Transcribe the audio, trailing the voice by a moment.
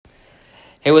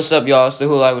Hey, what's up, y'all? It's the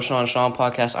Who Live with Shaun Shaun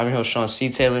podcast. I'm your host, Shaun C.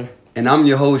 Taylor. And I'm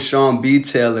your host, Shaun B.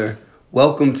 Taylor.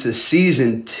 Welcome to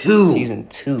Season 2.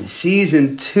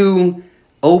 Season 2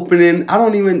 opening.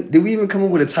 Did we even come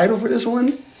up with a title for this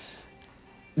one?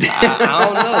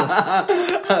 I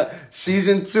don't know.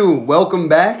 Season 2. Welcome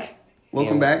back.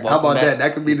 Welcome back. How about back. that?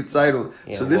 That could be the title.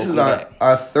 Yeah, so this is our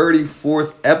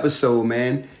 34th episode,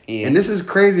 man. Yeah. And this is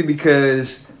crazy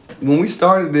because when we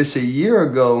started this a year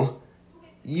ago,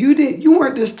 you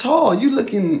weren't this tall.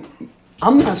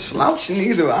 I'm not slouching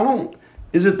either.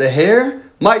 Is it the hair?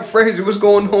 Mike Frazier, what's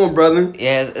going on, brother?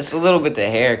 Yeah, it's a little bit the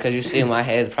hair because you see my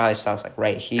head probably starts like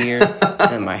right here,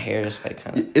 and my hair is like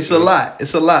kind of. It's a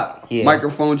lot. Yeah.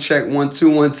 Microphone check 1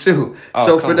 2 1 2. Oh,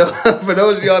 so for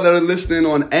those of y'all that are listening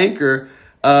on Anchor,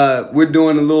 we're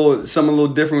doing something a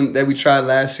little different that we tried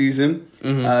last season.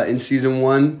 In season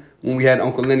 1 when we had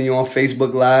Uncle Lenny on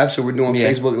Facebook Live. So we're doing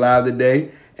Facebook Live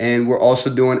today. And we're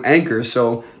also doing Anchor.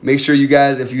 So make sure you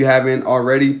guys, if you haven't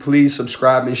already, please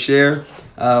subscribe and share.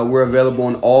 We're available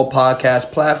on all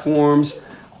podcast platforms.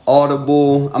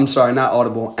 Anchor,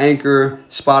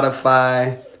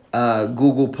 Spotify,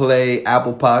 Google Play,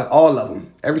 Apple Pod, all of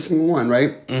them. Every single one,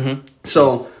 right? Mm-hmm.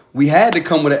 So we had to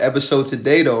come with an episode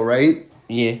today, though, right?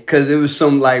 Yeah. Because it was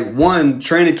one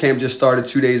training camp just started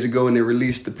 2 days ago, and they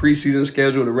released the preseason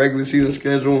schedule, the regular season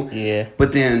schedule. Yeah.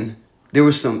 But then there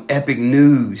was some epic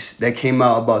news that came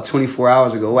out about 24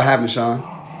 hours ago. What happened, Shaun?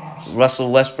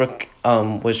 Russell Westbrook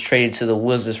was traded to the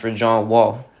Wizards for John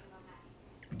Wall.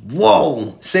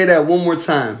 Whoa! Say that one more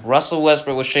time. Russell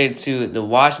Westbrook was traded to the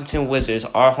Washington Wizards,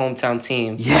 our hometown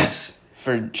team. Yes.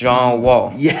 For John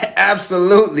Wall. Yeah,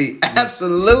 absolutely,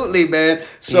 man.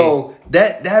 So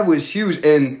that was huge,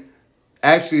 and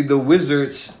actually the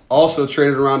Wizards also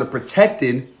traded around a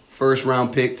protected first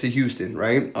round pick to Houston,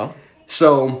 right? Oh.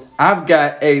 So I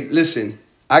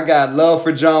got love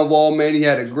for John Wall, man. He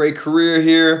had a great career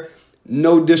here.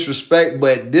 No disrespect,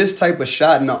 but this type of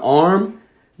shot in the arm,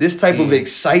 this type of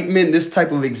excitement, this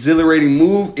type of exhilarating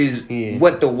move is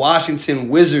what the Washington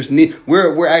Wizards need.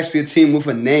 We're actually a team with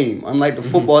a name. Unlike the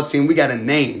football team, we got a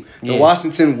name. The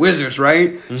Washington Wizards,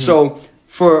 right? Mm-hmm. So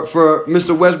for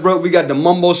Mr. Westbrook, we got the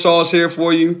Mumbo sauce here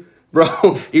for you, bro.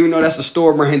 Even though that's the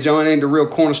store brand, John ain't the real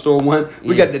corner store one.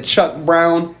 We got the Chuck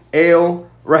Brown Ale,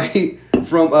 right?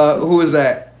 From who is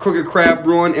that? Crooked Crab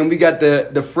Brewing, and we got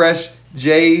the fresh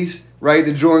J's, right?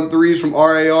 The Jordan 3s from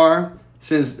RAR.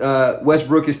 Since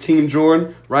Westbrook is Team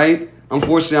Jordan, right?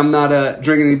 Unfortunately, I'm not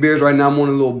drinking any beers right now. I'm on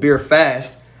a little beer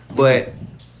fast, but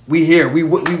we here. We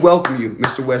welcome you,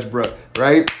 Mr. Westbrook,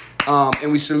 right?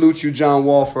 And we salute you, John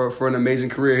Wall, for an amazing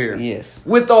career here. Yes.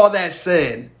 With all that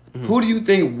said, who do you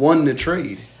think won the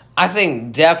trade? I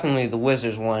think definitely the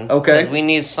Wizards won. Okay. Because we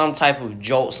need some type of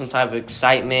jolt, some type of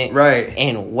excitement. Right.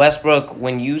 And Westbrook,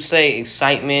 when you say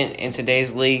excitement in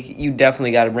today's league, you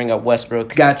definitely got to bring up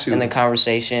Westbrook. Got to. In the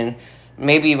conversation.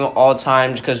 Maybe even all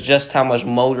time, because just how much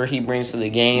motor he brings to the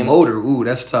game. Motor, ooh,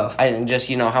 that's tough. And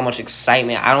just, how much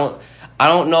excitement. I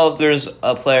don't know if there's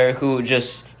a player who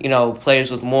just, plays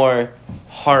with more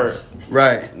heart.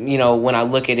 Right. When I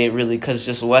look at it, really, because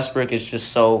just Westbrook is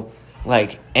just so,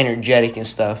 energetic and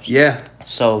stuff. Yeah.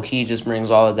 So he just brings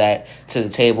all of that to the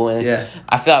table, and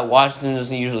I feel like Washington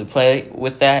doesn't usually play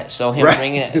with that. So him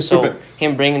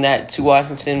bringing that to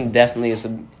Washington definitely is a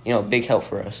big help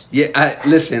for us. Yeah,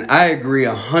 I agree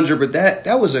 100%.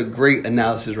 That was a great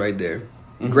analysis right there.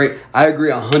 Mm-hmm. Great, I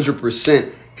agree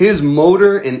 100%. His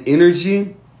motor and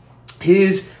energy,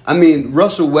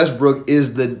 Russell Westbrook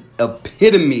is the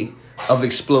epitome of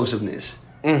explosiveness.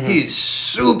 Mm-hmm. He is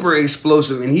super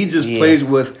explosive, and he just plays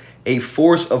with a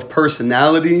force of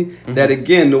personality that,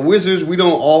 again, the Wizards, we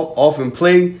don't often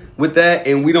play with that,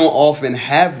 and we don't often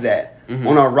have that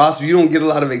on our roster. You don't get a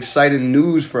lot of exciting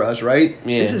news for us, right?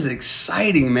 Yeah. This is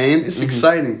exciting, man. It's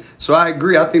exciting. So I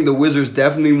agree. I think the Wizards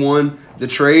definitely won the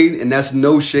trade, and that's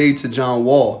no shade to John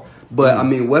Wall. But,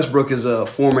 Westbrook is a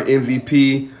former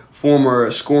MVP, former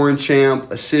scoring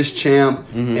champ, assist champ,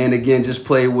 and again, just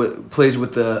plays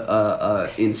with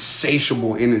the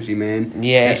insatiable energy, man.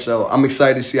 Yeah. And so I'm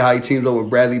excited to see how he teams up with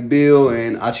Bradley Beal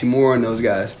and Hachimura and those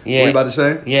guys. Yeah. What are you about to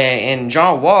say? Yeah, and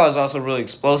John Wall is also really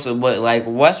explosive, but Westbrook's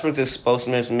Westbrook's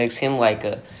explosiveness makes him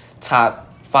a top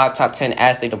 10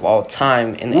 athlete of all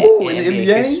time in the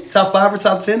NBA? Top 5 or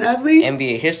top 10 athlete?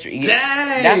 NBA history.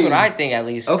 Dang! That's what I think, at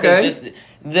least. Okay.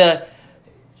 Just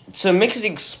to mix the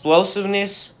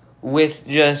explosiveness with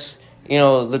just,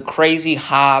 the crazy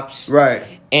hops. Right.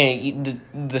 And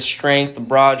the strength, the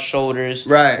broad shoulders.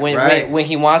 Right, when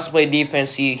he wants to play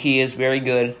defense, he is very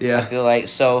good, yeah. I feel like.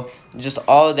 So just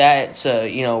all of that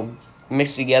to,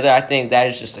 mix together, I think that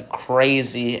is just a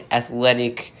crazy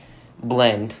athletic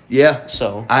blend. Yeah.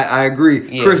 So I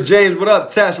agree. Yeah. Chris James, what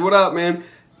up? Tash, what up, man?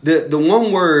 The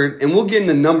one word, and we'll get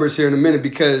into numbers here in a minute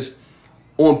because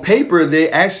on paper they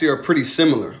actually are pretty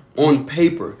similar. On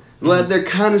paper. Well, they're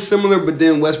kind of similar, but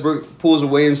then Westbrook pulls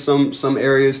away in some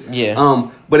areas. Yeah.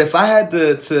 But if I had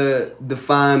to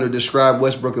define or describe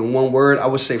Westbrook in one word, I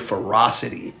would say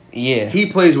ferocity. Yeah.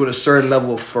 He plays with a certain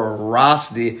level of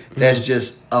ferocity that's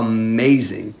just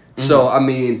amazing. So, I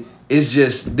mean, it's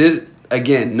just this.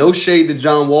 Again, no shade to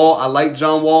John Wall. I like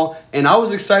John Wall. And I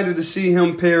was excited to see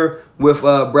him pair with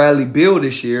Bradley Beal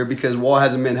this year because Wall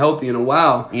hasn't been healthy in a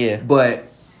while. Yeah. But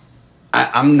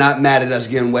I'm not mad at us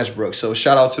getting Westbrook. So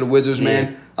shout out to the Wizards,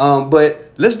 man.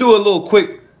 But let's do a little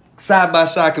quick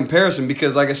side-by-side comparison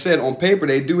because, like I said, on paper,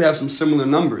 they do have some similar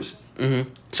numbers.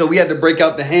 So we had to break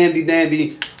out the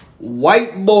handy-dandy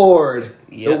whiteboard.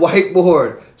 Yep. The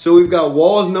whiteboard. So we've got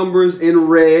Wall's numbers in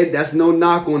red. That's no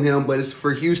knock on him, but it's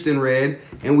for Houston red.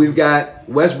 And we've got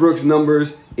Westbrook's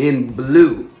numbers in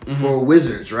blue for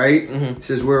Wizards, right?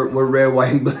 Since we're red,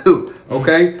 white, and blue.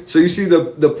 Okay? So you see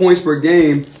the points per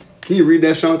game. Can you read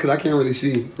that, Shaun? Because I can't really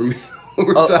see from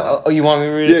Oh, you want me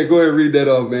to read it? Yeah, go ahead and read that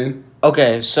off, man.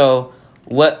 Okay, so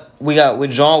what we got with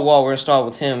John Wall, we're going to start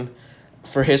with him.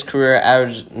 For his career,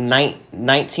 averaged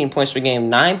 19 points per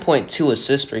game, 9.2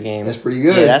 assists per game. That's pretty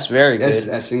good. Yeah, that's very good.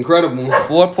 That's incredible.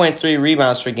 4.3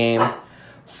 rebounds per game,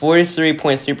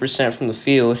 43.3% from the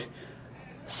field,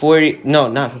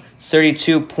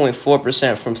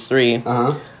 32.4% from three,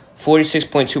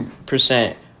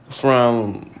 46.2%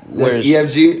 from where's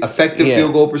EFG effective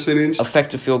field goal percentage.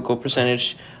 Effective field goal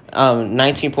percentage,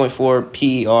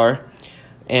 19.4 PER.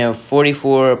 And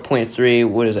 44.3,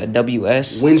 what is that,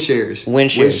 WS? Win shares. Win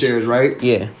shares, right?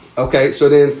 Yeah. Okay, so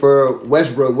then for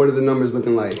Westbrook, what are the numbers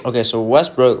looking like? Okay, so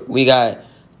Westbrook, we got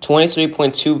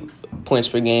 23.2 points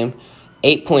per game,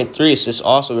 8.3 assists,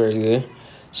 also very good,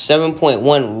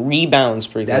 7.1 rebounds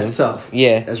per game. That's tough.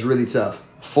 Yeah. That's really tough.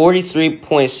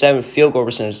 43.7 field goal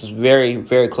percentage is very,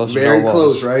 very close. Very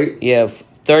close, right? Yeah,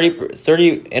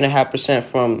 30.5%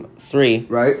 from three.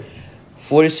 Right.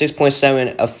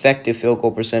 46.7 effective field goal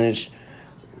percentage,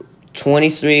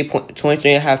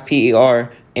 23.5 PER,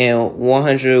 and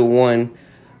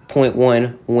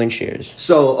 101.1 win shares.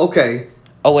 So, okay.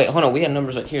 Oh, wait, hold on. We had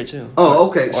numbers right here, too.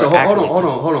 Oh, okay. So,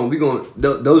 hold on. We going.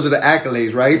 Those are the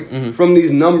accolades, right? From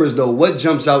these numbers, though, what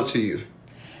jumps out to you?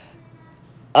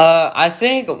 I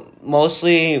think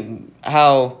mostly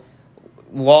how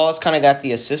Wall's kind of got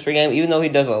the assist per game, even though he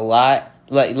does a lot.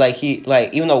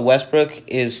 Even though Westbrook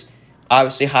is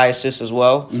obviously high assists as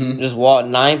well. Just Wall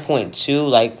 9.2,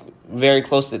 like very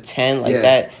close to 10, like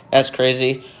that. That's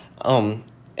crazy. And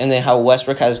then how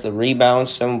Westbrook has the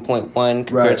rebounds 7.1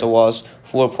 compared to Wall's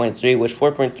 4.3, which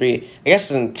 4.3 I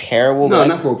guess isn't terrible. No,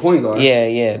 not for a point guard.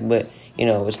 Yeah, but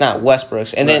it's not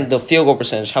Westbrook's. And then the field goal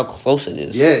percentage, how close it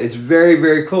is. Yeah, it's very,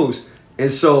 very close.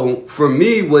 And so for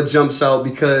me, what jumps out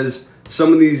because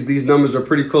some of these numbers are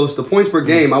pretty close. The points per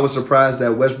game, I was surprised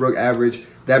that Westbrook averaged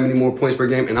that many more points per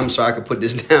game. And I'm sorry I could put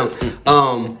this down.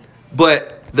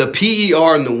 But the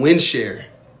PER and the win share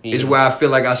is where I feel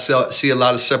like I see a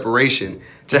lot of separation.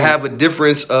 To have a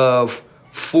difference of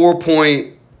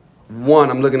 4.1,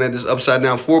 I'm looking at this upside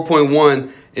down,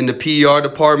 4.1 in the PER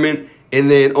department and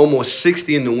then almost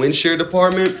 60 in the win share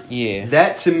department. Yeah.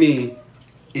 That to me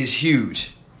is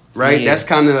huge. Right? Yeah. That's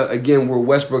kind of, again, where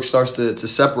Westbrook starts to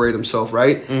separate himself,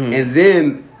 right? And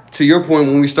then, to your point,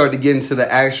 when we start to get into the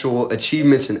actual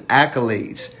achievements and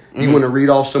accolades, you want to read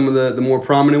off some of the more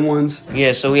prominent ones?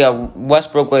 Yeah, so we have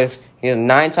Westbrook with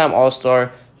 9-time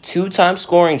All-Star, 2-time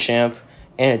scoring champ,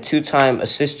 and a 2-time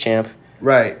assist champ.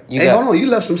 Right. Hold on. You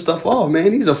left some stuff off,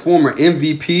 man. He's a former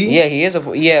MVP. Yeah, he is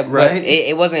right? But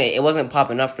it wasn't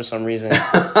popping up for some reason.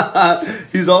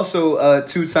 He's also a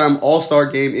 2-time All-Star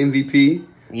Game MVP.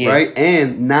 Yeah. Right?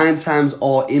 And 9 times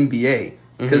All-NBA.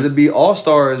 Because it'd be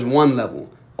All-Star is one level.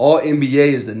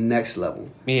 All-NBA is the next level.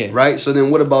 Yeah. Right? So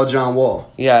then what about John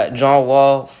Wall? Yeah, John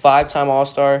Wall, 5-time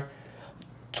All-Star,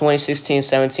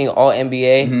 2016-17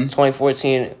 All-NBA,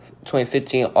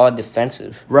 2014-2015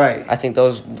 All-Defensive. Right. I think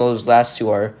those last two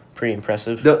are pretty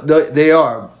impressive. They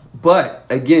are. But,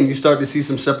 again, you start to see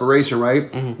some separation, right?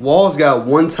 Wall's got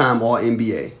 1-time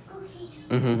All-NBA.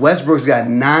 Westbrook's got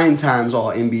 9 times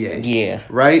All-NBA. Yeah.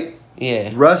 Right?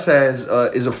 Yeah. Russ is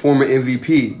a former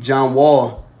MVP. John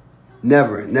Wall,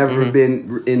 never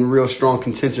been in real strong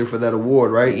contention for that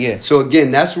award, right? Yeah. So,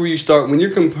 again, that's where you start. When you're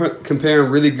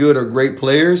comparing really good or great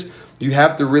players, you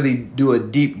have to really do a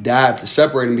deep dive to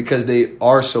separate them because they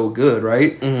are so good,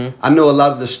 right? I know a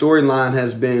lot of the storyline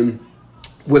has been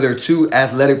where there are 2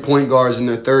 athletic point guards in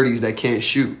their 30s that can't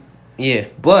shoot. Yeah.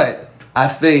 But I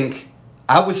think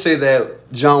I would say that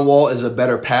John Wall is a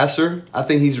better passer. I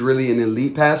think he's really an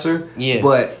elite passer. Yeah.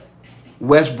 But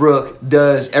Westbrook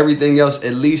does everything else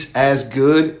at least as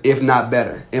good, if not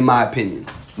better, in my opinion.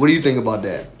 What do you think about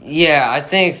that? Yeah, I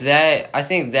think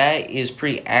that is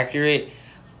pretty accurate.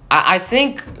 I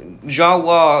think John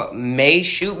Wall may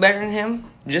shoot better than him,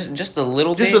 just a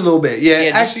little bit. Just a little bit,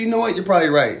 yeah. Actually, you know what? You're probably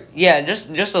right. Yeah,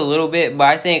 just a little bit. But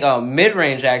I think mid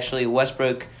range actually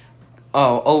Westbrook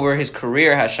over his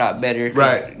career has shot better.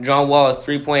 Right. John Wall's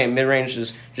 3-point mid range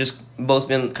has just both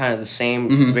been kind of the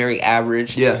same, very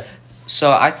average. Yeah.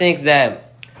 So I think that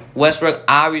Westbrook,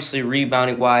 obviously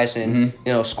rebounding wise and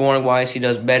scoring wise, he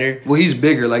does better. Well, he's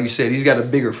bigger, like you said. He's got a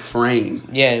bigger frame.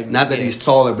 Yeah, not that he's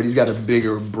taller, but he's got a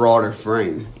bigger, broader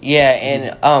frame. Yeah,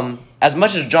 and as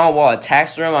much as John Wall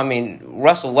attacks the rim, I mean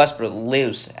Russell Westbrook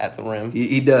lives at the rim.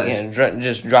 He does.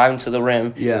 Just driving to the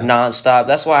rim, nonstop.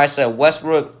 That's why I said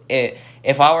Westbrook.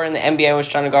 If I were in the NBA and was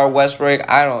trying to guard Westbrook,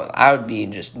 I would be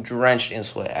just drenched in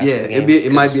sweat. Yeah,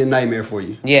 it might be a nightmare for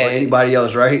you. Yeah, or anybody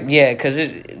else, right? Yeah, because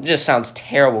it just sounds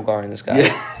terrible guarding this guy.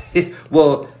 Yeah.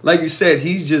 Well, like you said,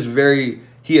 he's just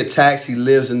he attacks, he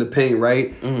lives in the paint,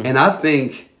 right? Mm-hmm.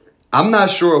 And I'm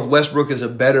not sure if Westbrook is a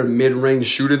better mid-range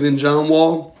shooter than John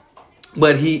Wall,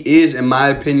 but he is, in my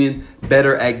opinion,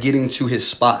 better at getting to his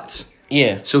spots.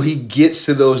 Yeah. So he gets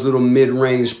to those little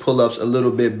mid-range pull-ups a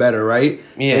little bit better, right?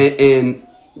 Yeah. And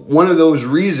one of those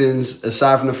reasons,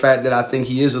 aside from the fact that I think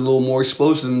he is a little more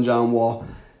explosive than John Wall,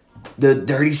 the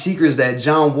dirty secret is that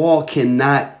John Wall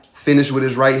cannot finish with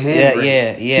his right hand.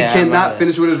 Yeah. He cannot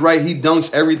finish with his right. He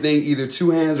dunks everything either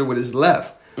two hands or with his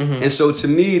left. Mm-hmm. And so to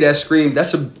me,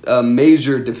 that's a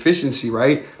major deficiency,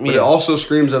 right? But it also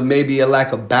screams of maybe a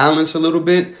lack of balance a little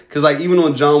bit. Because like even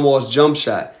on John Wall's jump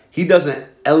shot, he doesn't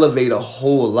elevate a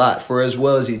whole lot for as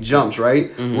well as he jumps,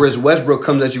 right? Mm-hmm. Whereas Westbrook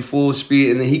comes at you full speed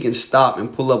and then he can stop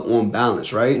and pull up on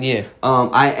balance, right? Yeah.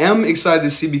 I am excited to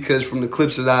see because from the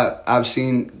clips that I've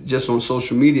seen just on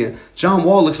social media, John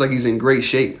Wall looks like he's in great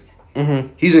shape. Mm-hmm.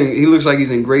 He looks like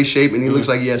he's in great shape and he looks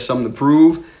like he has something to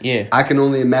prove. Yeah. I can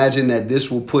only imagine that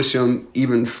this will push him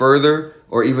even further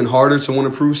or even harder to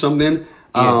want to prove something.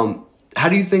 Yeah. How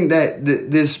do you think that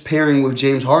this pairing with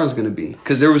James Harden is going to be?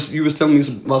 Because you was telling me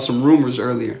about some rumors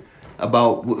earlier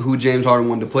about who James Harden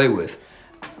wanted to play with.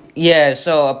 Yeah,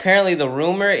 so apparently the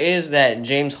rumor is that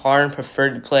James Harden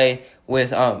preferred to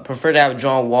have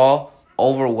John Wall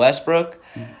over Westbrook.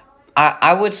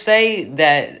 I would say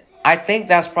that I think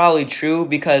that's probably true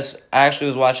because I actually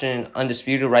was watching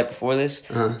Undisputed right before this.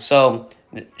 Uh-huh. So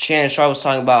Shaun Shaun was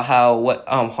talking about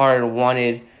how Harden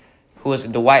wanted, who was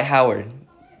it, Dwight Howard.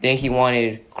 Then he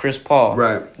wanted Chris Paul.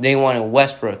 Right. Then he wanted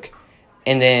Westbrook.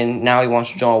 And then now he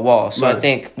wants John Wall. So right. I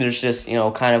think there's just,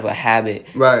 kind of a habit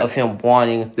right. of him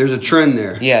wanting. There's a trend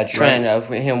there. Yeah, a trend of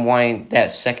him wanting that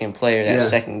second player, that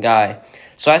second guy.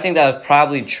 So I think that's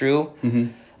probably true. Mm-hmm.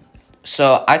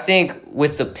 So I think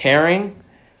with the pairing,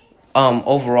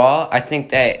 overall, I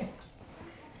think that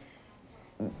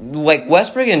like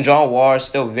Westbrook and John Wall are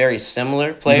still very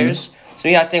similar players. Mm-hmm. To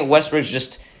me, I think Westbrook's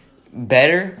just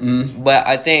better, but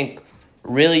I think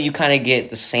really you kind of get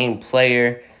the same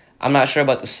player. I'm not sure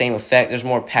about the same effect. There's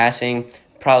more passing,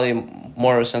 probably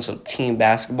more of a sense of team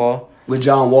basketball. With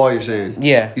John Wall, you're saying?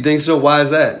 Yeah. You think so? Why is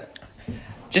that?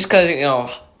 Just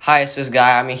because, high assist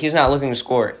guy, I mean, he's not looking to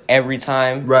score every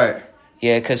time. Right.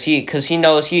 Yeah, because he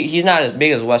knows he's not as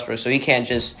big as Westbrook, so he can't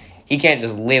just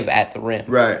live at the rim.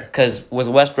 Right. Because with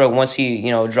Westbrook, once he,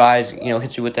 drives,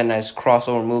 hits you with that nice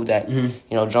crossover move that,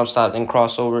 jump stop and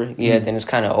crossover, then it's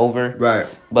kind of over. Right.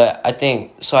 But I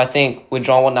think with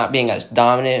John Wall not being as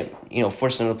dominant,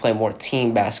 forcing him to play more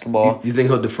team basketball. You think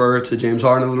he'll defer to James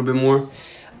Harden a little bit more?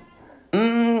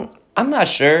 I'm not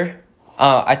sure.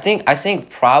 I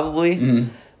think probably,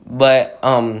 but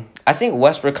I think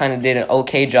Westbrook kind of did an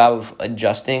okay job of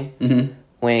adjusting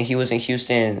when he was in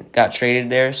Houston and got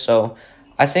traded there. So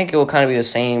I think it will kind of be the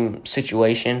same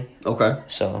situation. Okay.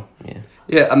 So, yeah.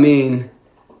 Yeah, I mean,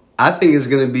 I think it's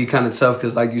going to be kind of tough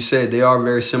because, like you said, they are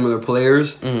very similar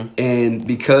players. Mm-hmm. And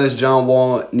because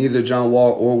neither John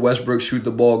Wall or Westbrook shoot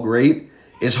the ball great,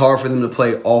 it's hard for them to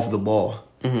play off the ball.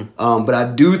 Mm-hmm. But I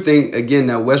do think, again,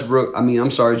 that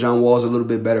John Wall is a little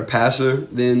bit better passer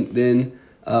than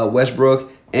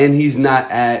Westbrook. And he's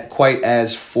not quite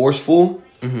as forceful.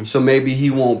 Mm-hmm. So maybe he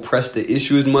won't press the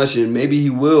issue as much, and maybe he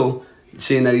will,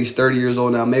 seeing that he's 30 years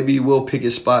old now, maybe he will pick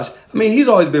his spots. I mean, he's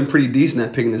always been pretty decent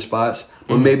at picking his spots,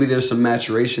 but maybe there's some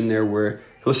maturation there where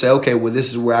he'll say, okay, well,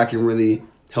 this is where I can really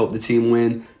help the team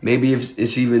win. Maybe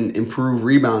it's even improved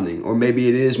rebounding, or maybe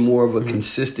it is more of a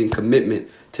consistent commitment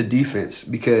to defense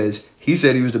because he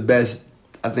said he was the best,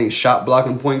 I think, shot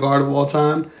blocking point guard of all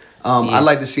time. I'd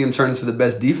like to see him turn into the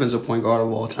best defensive point guard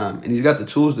of all time, and he's got the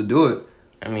tools to do it.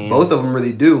 I mean, both of them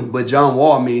really do. But John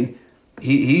Wall, I mean,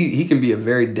 he can be a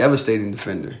very devastating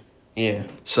defender. Yeah.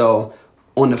 So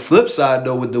on the flip side,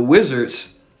 though, with the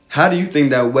Wizards, how do you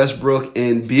think that Westbrook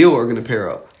and Beal are going to pair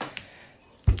up?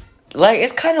 Like,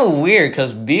 it's kind of weird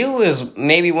because Beal is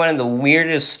maybe one of the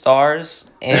weirdest stars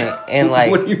in like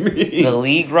what do you mean? the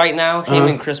league right now. Him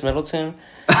and Chris Middleton.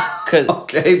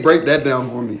 Okay, break that down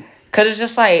for me. Because it's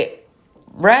just like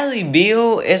Bradley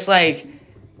Beal. It's like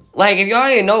if you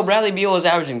already know, Bradley Beal is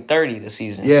averaging 30 this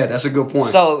season. Yeah, that's a good point.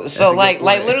 So like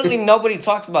literally nobody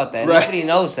talks about that. Right. Nobody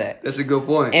knows that. That's a good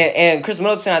point. And Chris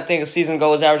Middleton, I think a season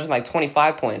ago was averaging like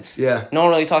 25 points. Yeah. No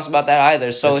one really talks about that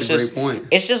either. So that's a great point.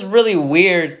 It's just really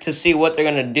weird to see what they're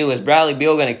gonna do. Is Bradley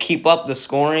Beal gonna keep up the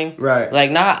scoring? Right.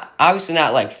 Like obviously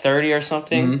not like 30 or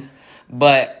something,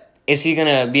 but is he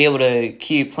gonna be able to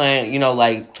keep playing?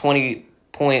 Like 20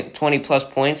 plus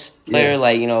points player,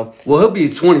 Well, he'll be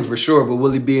 20 for sure, but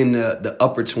will he be in the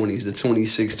upper 20s, the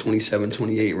 26, 27,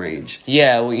 28 range?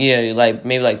 Yeah, like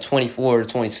maybe like 24 or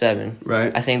 27.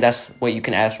 Right. I think that's what you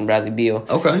can ask from Bradley Beal.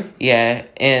 Okay. Yeah,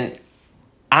 and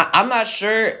I'm not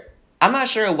sure. I'm not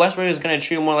sure if Westbrook is going to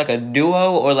treat him more like a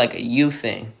duo or like a youth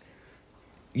thing.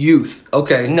 Youth.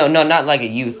 Okay. No, not like a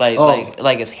youth. Like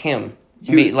it's him.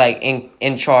 Be like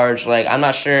in charge. Like I'm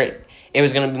not sure it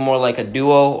was going to be more like a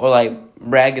duo or like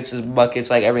Brad gets his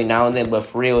buckets like every now and then, but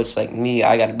for real, it's like me.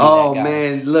 I got to be that guy. Oh,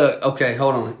 man. Look. Okay,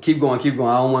 hold on. Keep going. I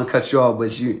don't want to cut you off,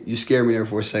 but you scared me there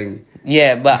for a second.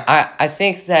 Yeah, but I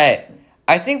think that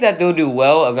they'll do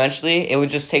well eventually. It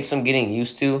would just take some getting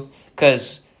used to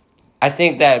because I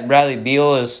think that Bradley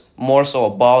Beal is more so a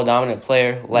ball-dominant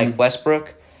player like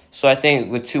Westbrook. So I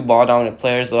think with two ball-dominant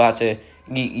players, they'll have to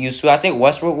get used to it. I think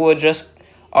Westbrook will adjust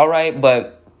all right,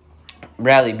 but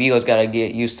Bradley Beal's got to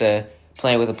get used to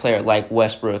playing with a player like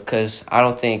Westbrook because I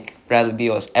don't think Bradley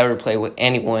Beal has ever played with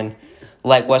anyone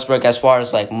like Westbrook as far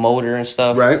as like motor and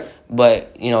stuff. Right.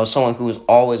 But, someone who is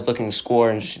always looking to score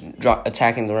and just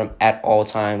attacking the rim at all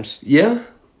times. Yeah.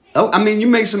 Oh, I mean, you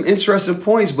make some interesting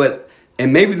points,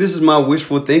 and maybe this is my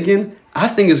wishful thinking, I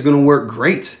think it's going to work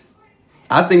great.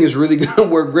 I think it's really going to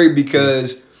work great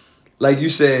because, like you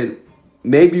said,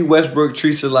 maybe Westbrook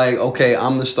treats it like, okay,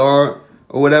 I'm the star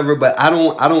or whatever, but I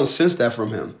don't sense that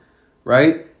from him.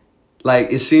 Right?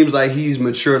 Like, it seems like he's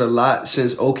matured a lot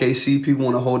since OKC. People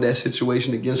want to hold that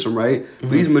situation against him, right? Mm-hmm.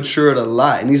 But he's matured a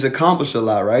lot, and he's accomplished a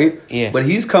lot, right? Yeah. But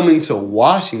he's coming to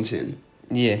Washington.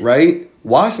 Yeah. Right?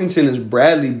 Washington is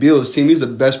Bradley Beal's team. He's the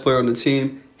best player on the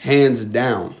team, hands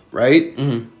down, right?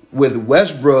 Mm-hmm. With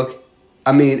Westbrook,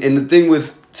 I mean, and the thing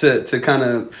to kind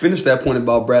of finish that point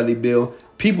about Bradley Beal,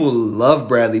 people love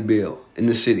Bradley Beal in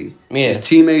the city. Yeah. His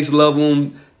teammates love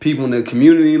him. People in the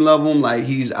community love him. Like,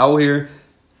 he's out here.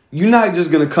 You're not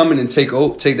just going to come in and take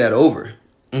that over.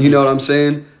 Mm-hmm. You know what I'm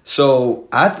saying? So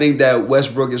I think that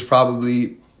Westbrook is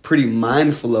probably pretty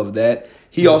mindful of that.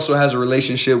 He also has a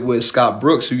relationship with Scott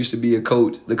Brooks, who used to be the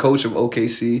coach of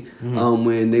OKC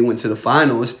when they went to the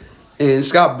finals. And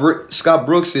Scott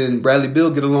Brooks and Bradley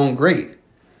Beal get along great.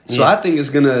 So I think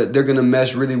they're gonna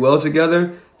mesh really well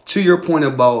together. To your point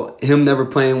about him never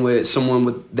playing with someone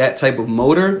with that type of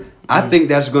motor, I think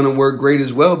that's going to work great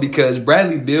as well because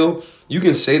Bradley Beal, you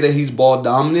can say that he's ball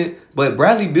dominant, but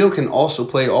Bradley Beal can also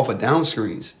play off of down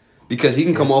screens because he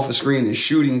can come off a screen and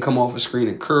shoot. He can come off a screen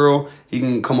and curl. He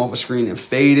can come off a screen and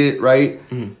fade it, right?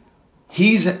 Mm-hmm.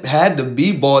 He's had to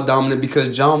be ball dominant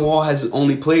because John Wall has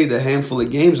only played a handful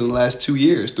of games in the last 3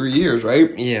 years,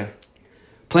 right? Yeah.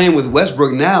 Playing with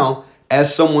Westbrook now,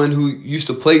 as someone who used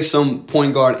to play some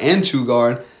point guard and two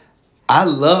guard, I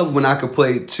love when I could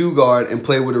play two guard and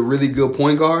play with a really good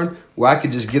point guard where I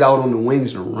could just get out on the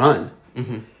wings and run.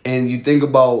 Mm-hmm. And you think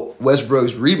about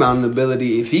Westbrook's rebounding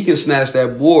ability, if he can snatch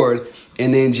that board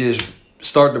and then just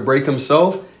start to break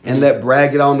himself and let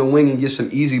Brad get out on the wing and get some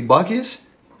easy buckets,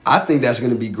 I think that's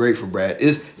going to be great for Brad.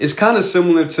 It's kind of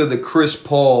similar to the Chris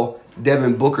Paul,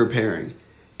 Devin Booker pairing.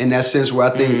 In that sense where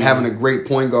I think having a great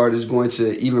point guard is going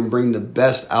to even bring the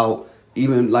best out,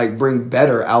 even like bring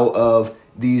better out of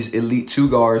these elite two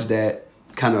guards that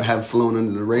kind of have flown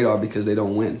under the radar because they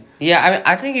don't win. Yeah,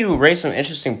 I think you raised some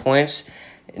interesting points.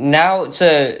 Now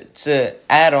to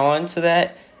add on to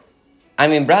that, I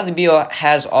mean Bradley Beal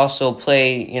has also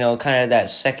played, kind of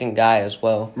that second guy as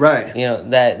well. Right.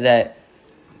 That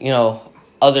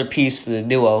other piece to the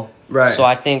duo. Right. So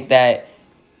I think that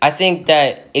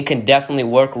it can definitely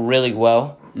work really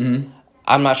well. Mm-hmm.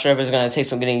 I'm not sure if it's going to take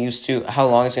some getting used to, how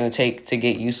long it's going to take to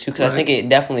get used to, because I think it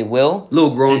definitely will.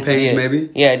 Little growing pains, maybe?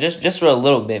 Yeah, just for a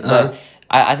little bit. But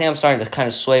I think I'm starting to kind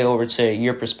of sway over to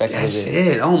your perspective. That's of it.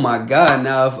 it. Oh my God!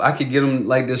 Now if I could get him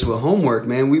like this with homework,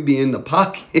 man, we'd be in the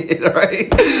pocket,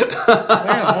 right?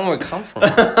 Where did homework come from?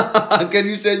 Because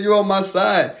you said you're on my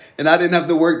side, and I didn't have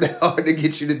to work that hard to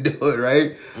get you to do it,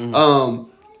 right? Mm-hmm.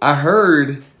 I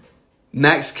heard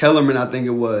Max Kellerman, I think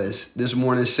it was, this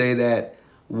morning say that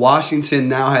Washington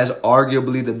now has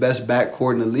arguably the best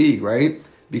backcourt in the league, right?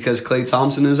 Because Klay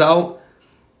Thompson is out.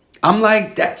 I'm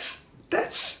like, that's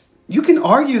you can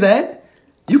argue that.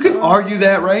 You can argue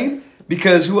that, right?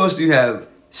 Because who else do you have?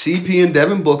 CP and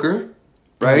Devin Booker,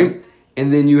 right? Mm-hmm.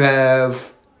 And then you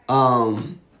have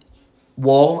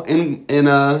Wall and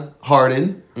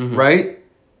Harden, mm-hmm. right?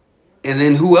 And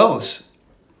then who else?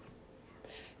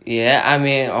 Yeah, I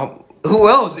mean, who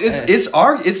else?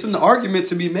 It's an argument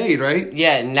to be made, right?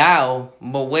 Yeah, now,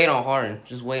 but wait on Harden.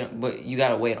 Just wait, but you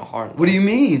gotta wait on Harden. What do you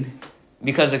mean?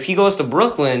 Because if he goes to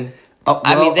Brooklyn,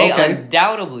 I mean, they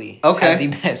undoubtedly have the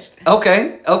best.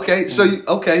 Okay.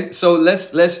 So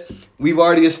let's. We've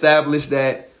already established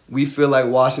that we feel like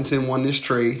Washington won this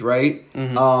trade, right?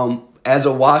 Mm-hmm. As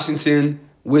a Washington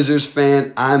Wizards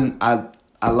fan, I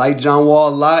like John Wall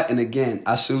a lot, and again,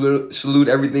 I salute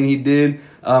everything he did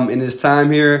in his time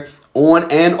here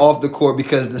on and off the court.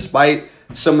 Because despite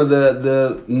some of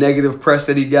the negative press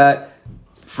that he got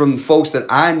from folks that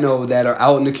I know that are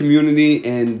out in the community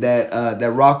and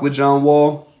that rock with John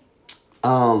Wall,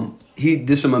 he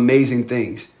did some amazing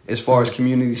things as far as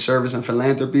community service and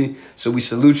philanthropy. So we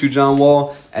salute you, John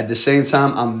Wall. At the same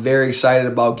time, I'm very excited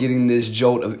about getting this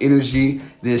jolt of energy,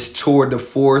 this tour de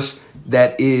force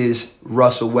that is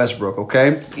Russell Westbrook,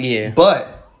 okay? Yeah.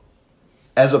 But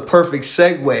as a perfect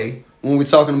segue, when we're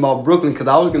talking about Brooklyn, because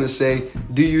I was going to say,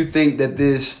 do you think that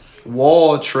this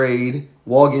Wall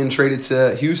getting traded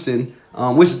to Houston,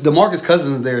 which DeMarcus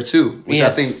Cousins is there too, which I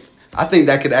think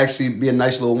that could actually be a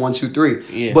nice little 1-2-3.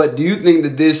 Yeah. But do you think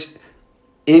that this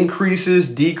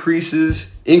increases the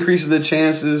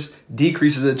chances,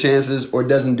 decreases the chances, or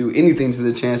doesn't do anything to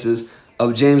the chances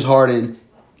of James Harden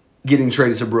getting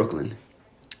traded to Brooklyn?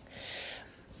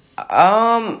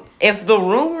 If the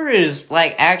rumor is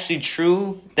like actually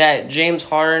true that James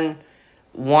Harden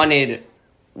wanted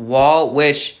Wall,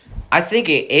 which I think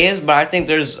it is, but I think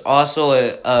there's also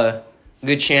a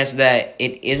good chance that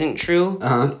it isn't true.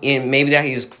 Uh-huh. And maybe that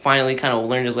he's finally kind of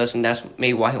learned his lesson. That's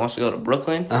maybe why he wants to go to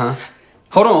Brooklyn. Uh-huh.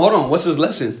 Hold on. What's his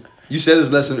lesson? You said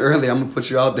his lesson earlier. I'm gonna put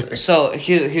you out there. So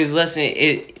his lesson,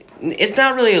 it's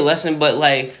not really a lesson, but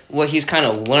like what he's kind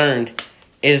of learned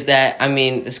is that, I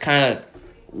mean, it's kind of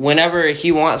whenever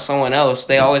he wants someone else,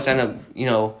 they always end up,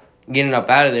 getting up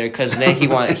out of there because then he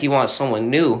wants someone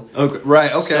new. Okay,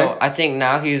 right. Okay. So I think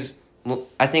now he's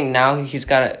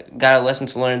got a lesson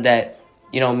to learn that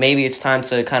maybe it's time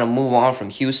to kind of move on from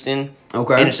Houston.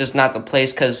 Okay. And it's just not the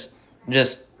place because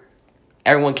just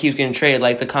everyone keeps getting traded.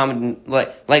 Like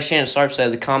like Shannon Sharp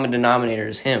said, the common denominator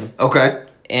is him. Okay.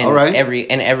 And all right. every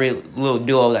little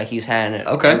duo that he's had in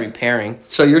every pairing.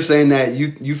 So you're saying that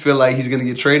you feel like he's gonna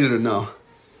get traded or no?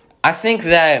 I think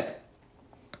that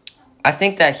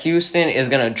Houston is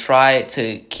gonna try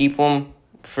to keep him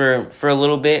for a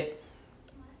little bit,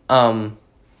 and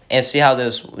see how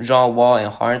this John Wall and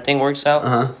Harden thing works out.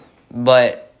 Uh-huh.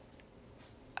 But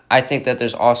I think that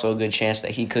there's also a good chance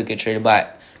that he could get traded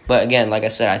back. But again, like I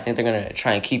said, I think they're gonna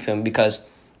try and keep him because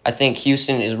I think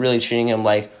Houston is really treating him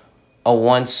like a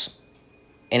once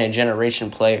in a generation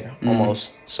player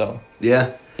almost. So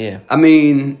yeah. I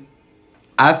mean,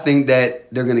 I think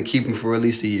that they're gonna keep him for at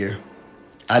least a year.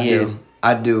 I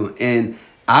do, and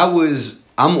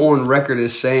I'm on record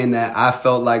as saying that I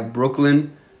felt like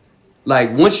Brooklyn,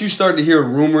 like once you start to hear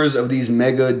rumors of these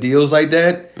mega deals like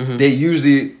that,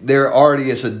 they're already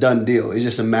it's a done deal. It's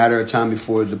just a matter of time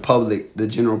before the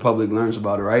general public learns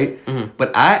about it, right? Mm-hmm.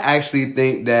 But I actually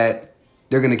think that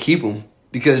they're gonna keep him.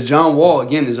 Because John Wall,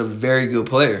 again, is a very good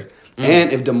player.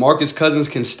 And if DeMarcus Cousins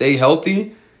can stay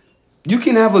healthy, you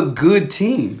can have a good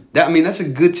team. That's a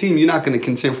good team. You're not going to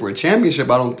contend for a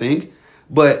championship, I don't think.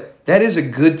 But that is a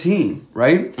good team,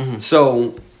 right? Mm-hmm.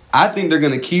 So I think they're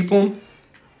going to keep him.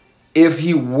 If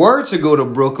he were to go to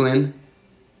Brooklyn,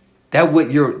 that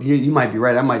would you might be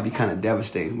right. That might be kind of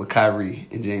devastating with Kyrie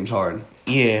and James Harden.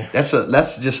 Yeah. That's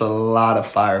just a lot of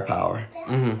firepower.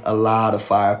 Mm-hmm. A lot of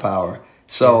firepower.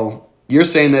 So you're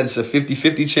saying that it's a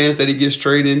 50-50 chance that he gets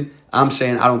traded. I'm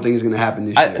saying I don't think it's going to happen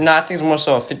this year. No, I think it's more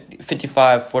so a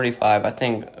 55-45. I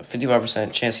think a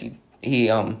 55% chance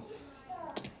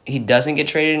he doesn't get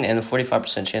traded and a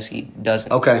 45% chance he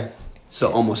doesn't. Okay. So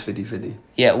almost 50-50.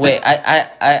 Yeah, wait. I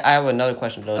have another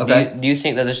question, though. Okay. Do you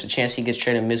think that there's a chance he gets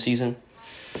traded mid-season?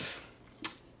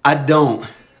 I don't.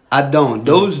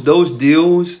 Those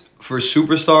deals for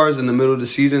superstars in the middle of the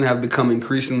season have become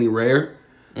increasingly rare.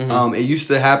 It used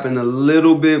to happen a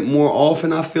little bit more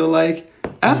often, I feel like.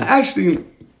 Actually,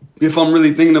 if I'm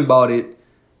really thinking about it,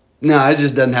 no, it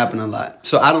just doesn't happen a lot.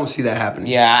 So I don't see that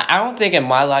happening. Yeah, I don't think in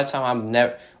my lifetime I've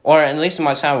never, or at least in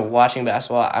my time of watching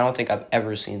basketball, I don't think I've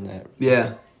ever seen that.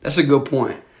 Yeah, that's a good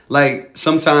point. Like,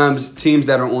 sometimes teams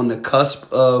that are on the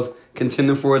cusp of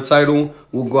contending for a title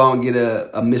will go out and get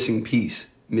a missing piece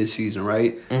mid-season,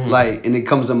 right? Like, and it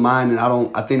comes to mind, and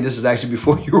I think this is actually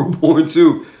before you were born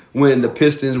too, when the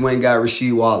Pistons went and got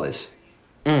Rasheed Wallace,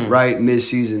 right,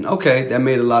 mid-season. Okay, that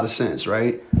made a lot of sense,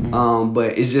 right?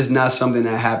 But it's just not something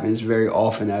that happens very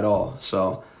often at all.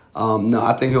 So, no,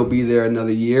 I think he'll be there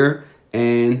another year.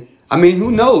 And, I mean,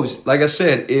 who knows? Like I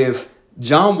said, if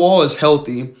John Wall is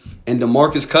healthy and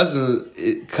DeMarcus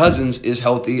Cousins is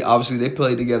healthy, obviously they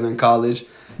played together in college,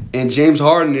 and James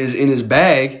Harden is in his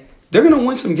bag, they're going to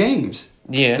win some games.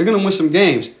 Yeah. They're going to win some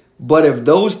games. But if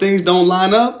those things don't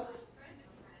line up,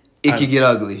 it could get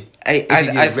ugly. It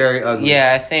could get very ugly.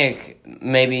 Yeah, I think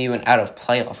maybe even out of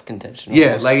playoff contention.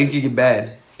 Yeah, like it could get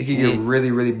bad. It could get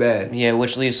really, really bad. Yeah,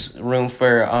 which leaves room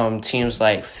for teams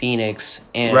like Phoenix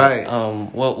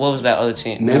and what was that other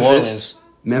team? Memphis. New Orleans.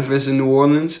 Memphis and New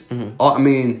Orleans. I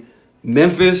mean,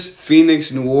 Memphis,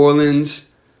 Phoenix, New Orleans,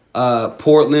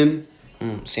 Portland,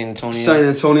 San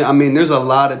Antonio. I mean, there's a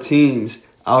lot of teams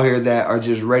out here that are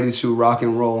just ready to rock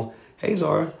and roll. Hey,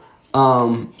 Zara.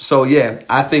 So, yeah,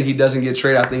 I think he doesn't get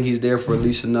traded. I think he's there for at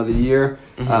least another year.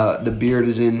 The beard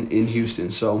is in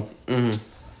Houston. So,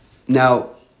 now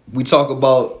we talk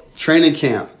about training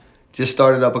camp. Just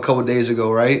started up a couple days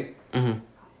ago, right?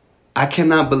 I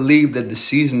cannot believe that the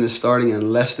season is starting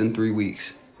in less than 3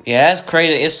 weeks. Yeah, that's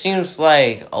crazy. It seems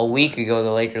like a week ago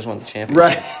the Lakers won the championship.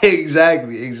 Right,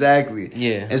 exactly.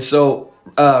 Yeah. And so,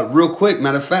 real quick,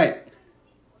 matter of fact,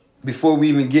 before we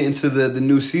even get into the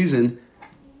new season,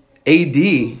 AD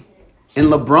and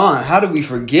LeBron, how did we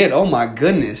forget? Oh, my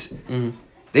goodness.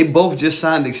 They both just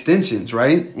signed extensions,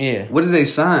 right? Yeah. What did they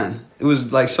sign? It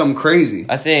was like something crazy.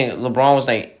 I think LeBron was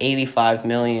like $85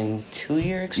 million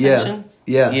 2-year extension.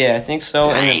 Yeah, I think so.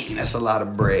 Dang, that's a lot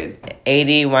of bread.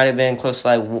 AD might have been close to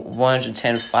like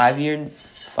 110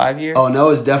 5-year. Oh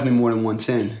no, it's definitely more than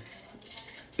 110.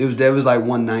 It was like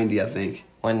 190, I think.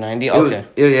 190. Okay.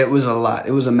 It was a lot.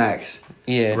 It was a max.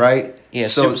 Yeah. Right. Yeah.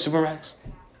 So super max.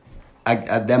 I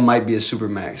that might be a super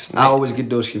max. I always get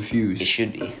those confused. It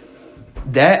should be.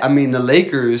 The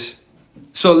Lakers.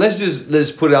 So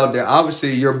let's put it out there.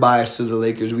 Obviously, you're biased to the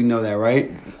Lakers. We know that,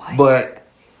 right? Why? But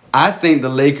I think the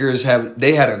Lakers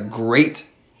they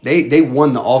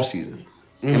won the offseason,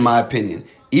 in my opinion.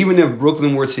 Even if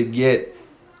Brooklyn were to get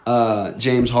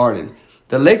James Harden,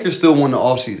 the Lakers still won the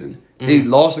offseason. They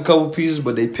lost a couple pieces,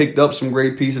 but they picked up some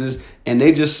great pieces, and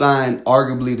they just signed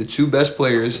arguably the two best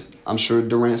players. I'm sure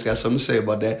Durant's got something to say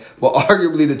about that. But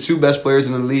arguably the two best players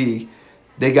in the league,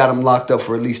 they got them locked up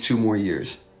for at least 2 more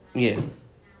years. Yeah.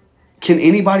 Can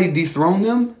anybody dethrone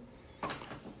them?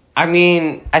 I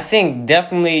mean, I think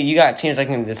definitely you got teams that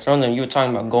can dethrone them. You were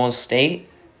talking about Golden State.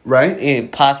 Right? Yeah,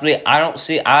 possibly.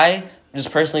 I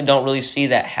just personally don't really see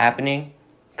that happening.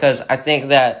 Because I think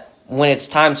that when it's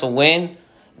time to win,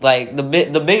 like the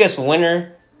biggest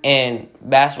winner in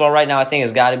basketball right now, I think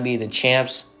has got to be the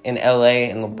champs in LA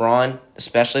and LeBron,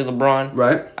 especially LeBron.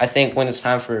 Right. I think when it's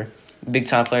time for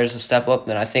big-time players to step up,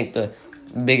 then I think the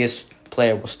biggest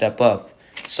player will step up.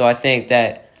 So I think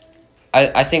that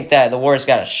the Warriors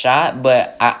got a shot,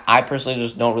 but I personally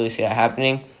just don't really see that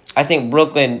happening. I think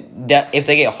Brooklyn, if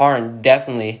they get Harden,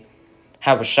 definitely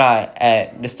have a shot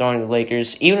at dethroning the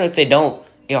Lakers. Even if they don't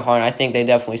get Harden, I think they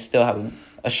definitely still have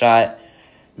a shot.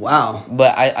 Wow.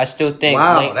 But I still think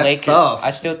that's Lakers, tough. I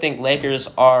still think Lakers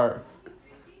are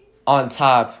on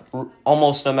top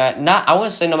almost no matter. I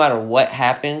wouldn't say no matter what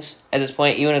happens at this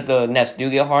point. Even if the Nets do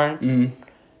get Harden.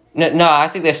 No, I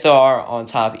think they still are on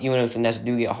top, even if the Nets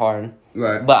do get Harden.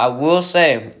 Right. But I will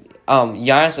say,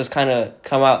 Giannis has kind of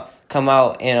come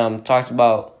out and talked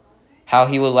about how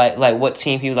he would like what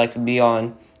team he would like to be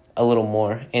on a little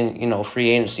more, and free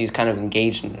agency is kind of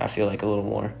engaged in it, I feel like, a little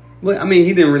more. Well, I mean,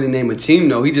 he didn't really name a team,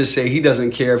 though. He just said he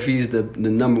doesn't care if he's the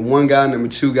number 1 guy, number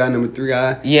 2 guy, number 3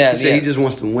 guy. Yeah, he said he just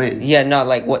wants to win. Yeah, not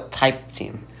like what type of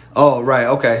team. Oh, right.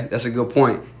 Okay, that's a good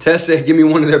point. Tess said, "Give me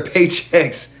one of their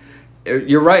paychecks."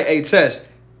 You're right. Hey, Tess.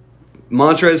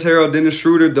 Montrezl Harrell, Dennis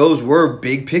Schroeder, those were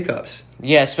big pickups.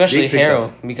 Yeah, especially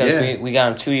Harrell, because Yeah. we got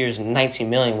him 2 years and $19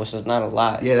 million, which is not a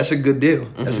lot. Yeah, that's a good deal.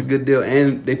 That's a good deal.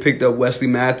 And they picked up Wesley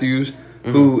Matthews,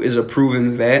 who is a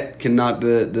proven vet, can knock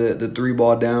the 3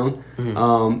 ball down.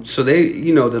 So they,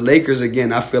 the Lakers,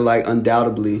 again, I feel like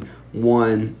undoubtedly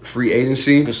won free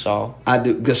agency. Gasol.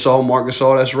 Marc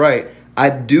Gasol, that's right. I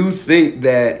do think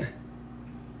that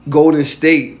Golden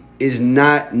State is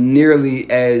not nearly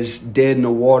as dead in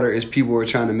the water as people are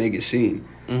trying to make it seem.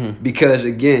 Mm-hmm. Because,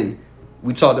 again,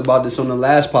 we talked about this on the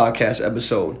last podcast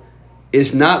episode.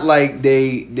 It's not like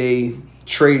they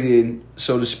traded,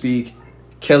 so to speak,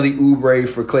 Kelly Oubre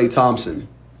for Klay Thompson,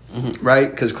 mm-hmm. right?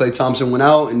 Because Klay Thompson went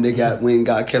out and they went and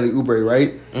got Kelly Oubre,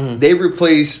 right? Mm-hmm. They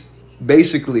replaced,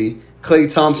 basically,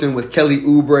 Klay Thompson with Kelly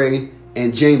Oubre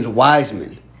and James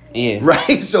Wiseman. Yeah.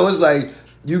 Right? So it's like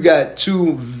you got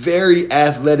two very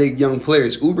athletic young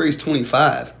players. Oubre's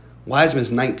 25. Wiseman's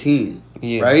 19.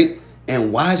 Yeah. Right?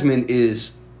 And Wiseman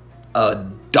is a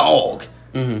dog.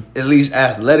 Mm-hmm. At least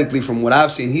athletically from what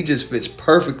I've seen. He just fits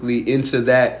perfectly into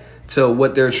that, to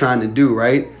what they're trying to do,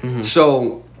 right? Mm-hmm.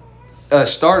 So,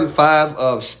 starting five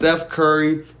of Steph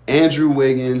Curry, Andrew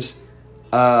Wiggins,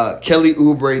 Kelly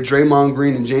Oubre, Draymond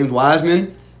Green, and James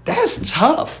Wiseman, that's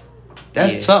tough.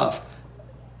 That's tough.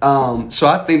 So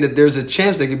I think that there's a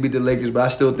chance they could beat the Lakers, but I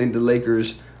still think the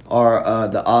Lakers are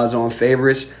the odds-on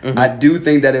favorites. Mm-hmm. I do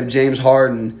think that if James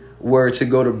Harden were to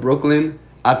go to Brooklyn,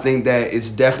 I think that it's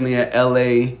definitely an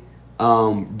LA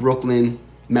Brooklyn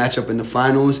matchup in the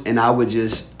finals, and I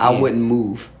wouldn't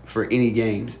move for any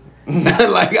games.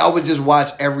 Like, I would just watch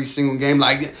every single game.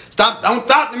 Like, don't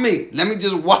talk to me. Let me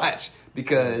just watch.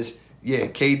 Because,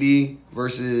 KD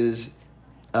versus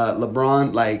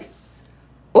LeBron, like,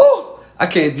 ooh, I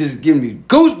can't, just give me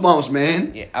goosebumps,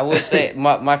 man. Yeah, I will say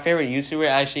my favorite YouTuber,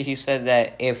 actually, he said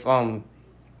that if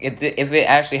it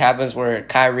actually happens where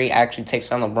Kyrie actually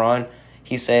takes on LeBron,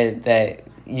 he said that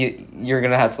you're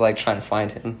gonna have to like try to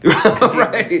find him.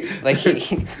 Right.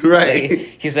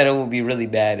 He said it would be really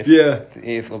bad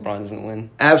if LeBron doesn't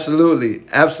win. Absolutely.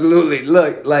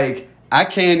 Look, like, I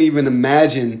can't even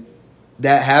imagine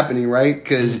that happening, right?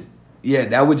 Because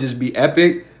that would just be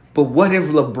epic. But what if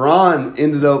LeBron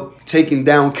ended up taking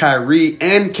down Kyrie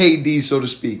and KD, so to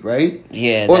speak, right?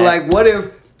 Yeah. Or like, what if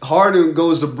Harden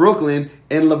goes to Brooklyn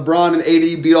and LeBron and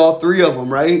AD beat all three of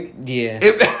them, right? Yeah.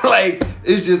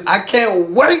 It's just, I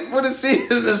can't wait for the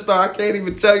season to start. I can't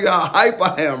even tell you how hype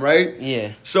I am, right?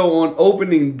 Yeah. So on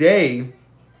opening day,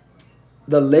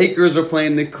 the Lakers are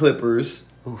playing the Clippers.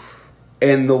 Oof.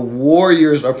 And the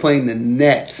Warriors are playing the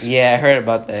Nets. Yeah, I heard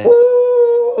about that.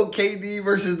 Ooh, KD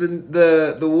versus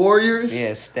the Warriors?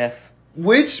 Yeah, Steph.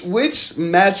 Which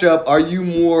matchup are you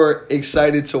more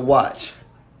excited to watch?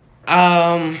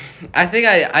 I think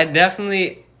I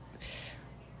definitely,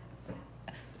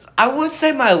 I would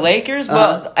say my Lakers,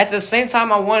 but at the same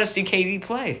time I want to see KD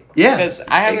play. Yeah, because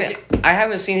I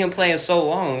haven't seen him play in so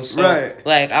long. So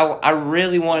like I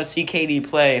really want to see KD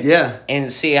play. Yeah,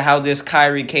 and see how this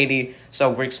Kyrie KD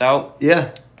stuff works out.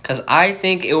 Yeah, because I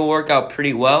think it will work out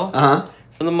pretty well.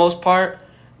 For the most part.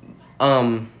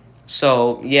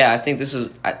 So yeah, I think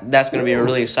that's going to be a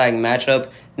really exciting matchup.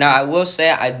 Now, I will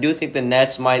say I do think the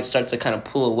Nets might start to kind of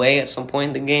pull away at some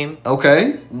point in the game.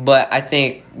 Okay. But I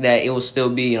think that it will still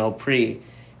be, pretty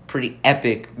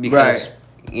epic because,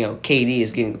 KD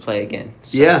is getting to play again.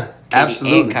 So yeah, KD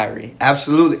absolutely. And Kyrie.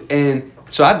 Absolutely. And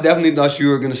so I definitely thought you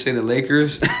were going to say the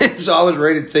Lakers. So I was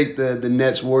ready to take the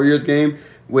Nets-Warriors game,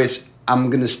 which I'm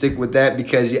going to stick with that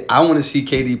because I want to see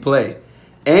KD play.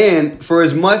 And for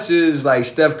as much as, like,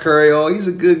 Steph Curry, he's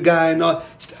a good guy and all,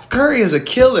 Steph Curry is a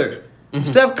killer. Mm-hmm.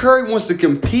 Steph Curry wants to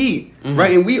compete,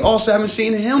 right? And we also haven't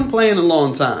seen him play in a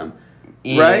long time,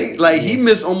 right? Like, he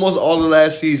missed almost all of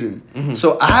last season. Mm-hmm.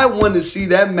 So I want to see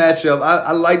that matchup.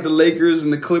 I like the Lakers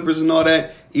and the Clippers and all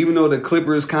that, even though the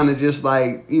Clippers kind of just,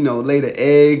 like, laid an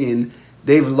egg and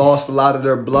they've lost a lot of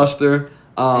their bluster.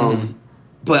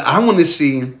 But I want to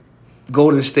see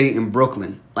Golden State and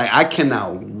Brooklyn. Like, I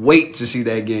cannot wait to see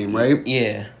that game, right?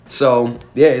 Yeah. So,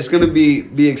 it's going to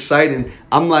be exciting.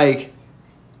 I'm, like,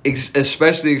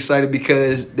 especially excited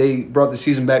because they brought the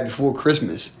season back before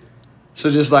Christmas. So,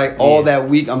 just, like, all that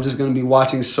week, I'm just going to be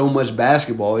watching so much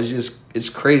basketball. It's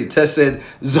crazy. Tess said,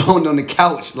 zoned on the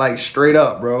couch, like, straight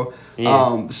up, bro.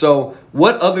 Yeah. So,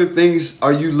 what other things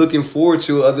are you looking forward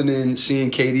to other than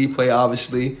seeing KD play,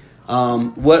 obviously?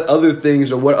 What other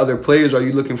things or what other players are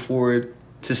you looking forward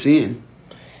to seeing?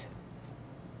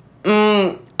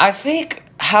 I think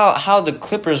how the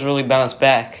Clippers really bounced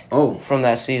back from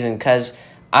that season because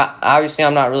obviously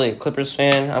I'm not really a Clippers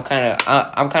fan. I'm kind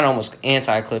of almost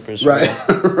anti-Clippers. Right.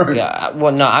 Right. Yeah.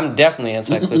 Well, no, I'm definitely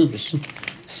anti-Clippers.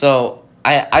 So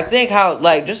I think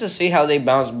just to see how they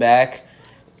bounced back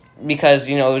because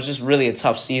it was just really a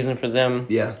tough season for them.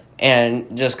 Yeah.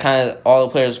 And just kind of all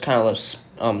the players kind of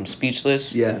left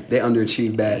speechless. Yeah, they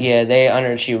underachieved bad. Yeah, they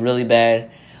underachieved really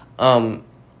bad.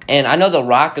 And I know the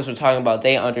Rockets were talking about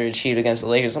they underachieved against the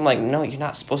Lakers. I'm like, no, you're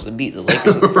not supposed to beat the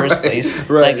Lakers in the first place.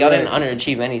 Like, y'all didn't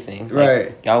underachieve anything.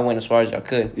 Like, y'all went as far as y'all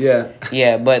could. Yeah.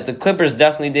 Yeah, but the Clippers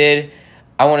definitely did.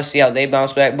 I want to see how they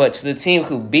bounce back. But to the team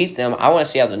who beat them, I want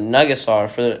to see how the Nuggets are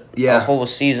for the whole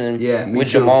season. Yeah, me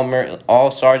with too. Jamal Murray,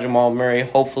 all-star Jamal Murray.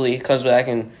 Hopefully he comes back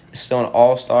and is still an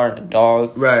all-star and a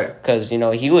dog. Right. Because,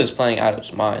 he was playing out of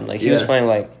his mind. Like, he was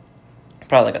playing,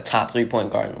 probably a top 3-point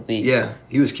guard in the league. Yeah,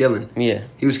 he was killing. Yeah.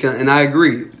 He was killing. And I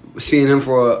agree. Seeing him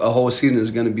for a whole season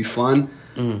is going to be fun.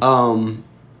 Mm-hmm.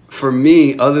 For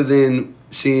me, other than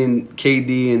seeing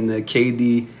KD and the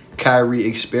KD Kyrie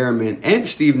experiment and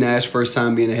Steve Nash first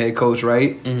time being a head coach,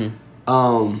 right?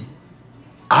 Mm-hmm.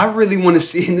 I really want to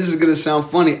see, and this is going to sound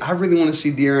funny, I really want to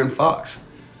see De'Aaron Fox.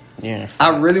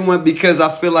 I really want, because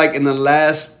I feel like in the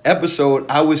last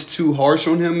episode, I was too harsh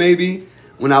on him maybe.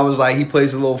 When I was like, he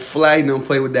plays a little flat, he don't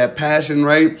play with that passion,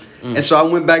 right? And so I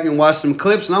went back and watched some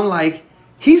clips, and I'm like,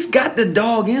 he's got the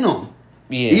dog in him.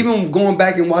 Yeah. Even going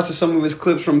back and watching some of his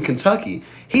clips from Kentucky,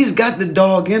 he's got the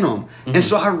dog in him. Mm-hmm. And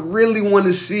so I really want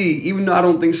to see, even though I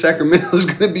don't think Sacramento is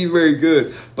going to be very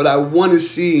good, but I want to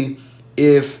see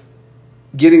if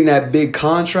getting that big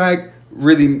contract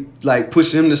really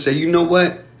pushes him to say, you know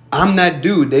what? I'm that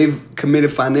dude. They've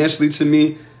committed financially to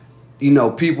me.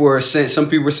 People are saying, some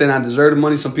people are saying I deserve the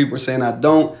money. Some people are saying I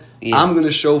don't. Yeah. I'm going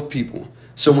to show people.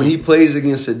 So when he plays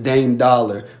against a Dame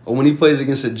Dollar or when he plays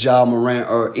against a Ja Morant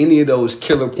or any of those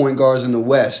killer point guards in the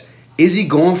West, is he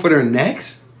going for their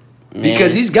necks? Man.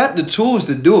 Because he's got the tools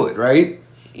to do it, right?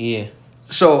 Yeah.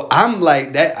 So I'm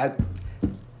like that.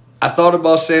 I thought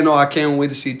about saying, I can't wait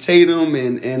to see Tatum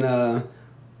and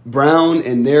Brown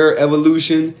and their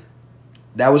evolution.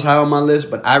 That was high on my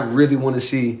list, but I really want to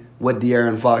see what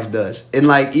De'Aaron Fox does. And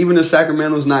even if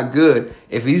Sacramento's not good,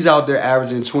 if he's out there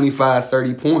averaging 25,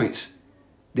 30 points,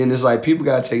 then it's people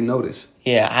got to take notice.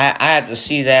 Yeah, I have to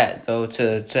see that, though,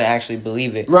 to actually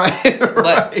believe it. Right,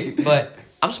 But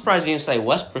I'm surprised you didn't say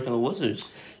Westbrook and the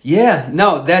Wizards. Yeah,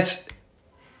 no, that's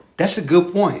a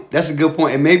good point. That's a good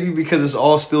point. And maybe because it's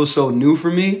all still so new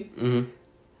for me. Mm-hmm.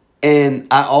 And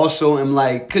I also am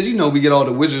because, we get all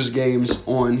the Wizards games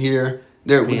on here.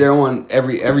 They're on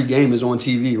every game is on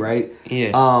TV, right?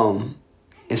 Yeah.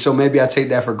 And so maybe I take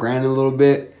that for granted a little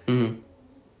bit. Mm-hmm.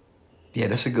 Yeah,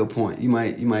 that's a good point. You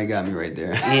might got me right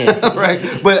there. Yeah.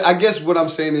 Right. But I guess what I'm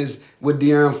saying is with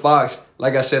De'Aaron Fox,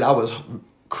 like I said, I was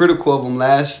critical of him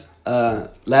last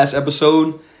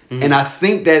episode. Mm-hmm. And I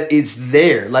think that it's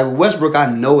there. Like with Westbrook,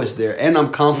 I know it's there. And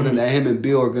I'm confident that him and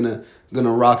Bill are gonna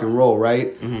rock and roll,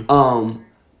 right? Mm-hmm.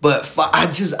 But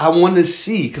I want to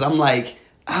see, because I'm like,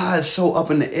 it's so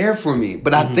up in the air for me.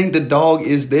 But I think the dog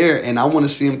is there, and I want to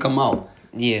see him come out.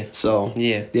 Yeah. So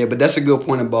yeah, but that's a good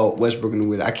point about Westbrook and the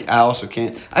Wizards. I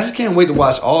just can't wait to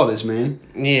watch all this, man.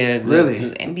 Yeah, really.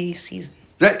 The NBA season.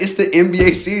 It's the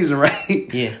NBA season,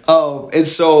 right? Yeah. And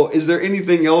so, is there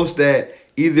anything else that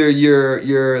either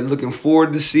you're looking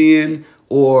forward to seeing,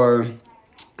 or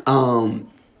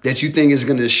that you think is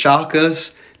going to shock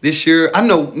us this year?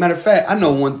 Matter of fact, I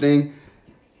know one thing.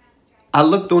 I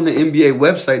looked on the NBA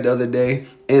website the other day,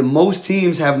 and most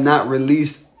teams have not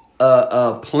released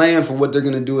a plan for what they're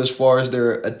going to do as far as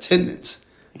their attendance,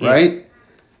 right?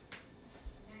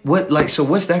 So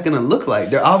what's that going to look like?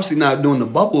 They're obviously not doing the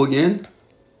bubble again.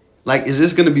 Is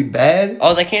this going to be bad?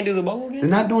 Oh, they can't do the bubble again? They're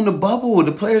not doing the bubble.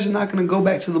 The players are not going to go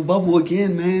back to the bubble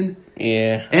again, man.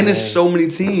 Yeah. And it's so many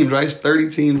teams, right? It's 30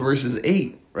 teams versus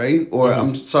 8, right? Or,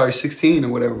 I'm sorry, 16 or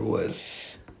whatever it was.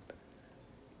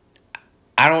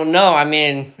 I don't know. I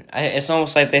mean, it's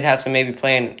almost like they'd have to maybe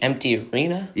play an empty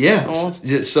arena. Yeah.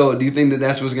 Almost. So, do you think that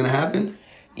that's what's going to happen?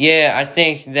 Yeah, I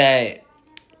think that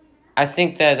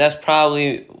that's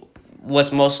probably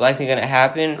what's most likely going to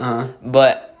happen. Uh-huh.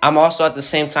 But I'm also at the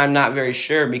same time not very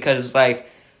sure, because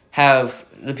have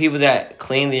the people that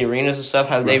clean the arenas and stuff,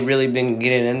 have they really been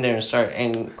getting in there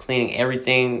and cleaning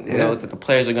everything that the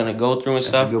players are going to go through and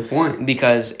stuff? That's a good point.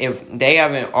 Because if they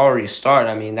haven't already started,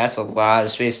 I mean, that's a lot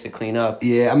of space to clean up.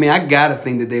 Yeah, I mean, I got to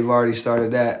think that they've already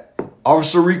started that.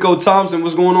 Officer Rico Thompson,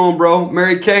 what's going on, bro?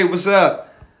 Mary Kay, what's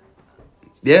up?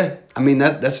 Yeah, I mean,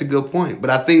 that's a good point. But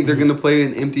I think they're going to play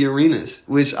in empty arenas,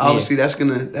 which obviously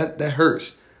that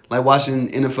hurts. Like watching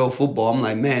NFL football, I'm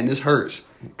like, man, this hurts.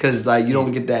 Because, you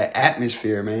don't get that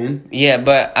atmosphere, man. Yeah,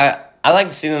 but I like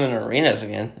to see them in arenas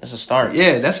again. It's a start.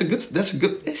 Yeah, that's a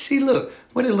good. See, look,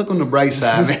 what they look on the bright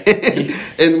side, man.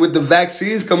 And with the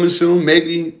vaccines coming soon,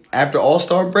 maybe after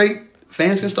All-Star break,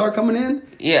 fans can start coming in.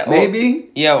 Yeah,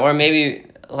 maybe. Or maybe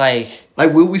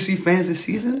will we see fans this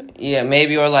season? Yeah,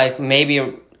 maybe, or maybe.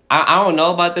 I don't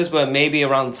know about this, but maybe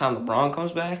around the time LeBron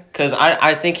comes back, because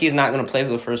I think he's not going to play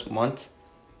for the first month.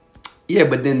 Yeah,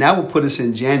 but then that will put us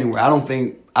in January. I don't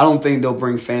think they'll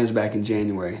bring fans back in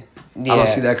January. Yeah. I don't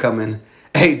see that coming.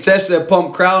 Hey, test that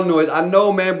pump crowd noise. I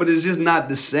know, man, but it's just not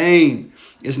the same.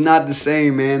 It's not the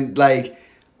same, man. Like,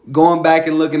 going back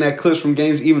and looking at clips from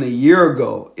games even a year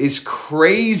ago, it's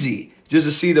crazy just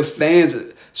to see the fans,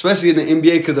 especially in the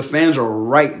NBA, because the fans are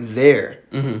right there.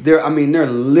 Mm-hmm. They're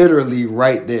literally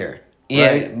right there. Yeah,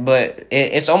 right? But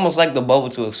it's almost like the bubble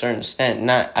to a certain extent.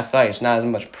 I feel like it's not as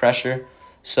much pressure.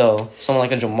 So someone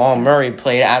like a Jamal Murray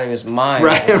played out of his mind.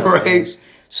 Right. Things.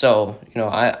 So,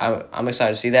 I'm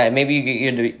excited to see that. Maybe you get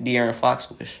your De'Aaron Fox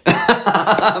wish.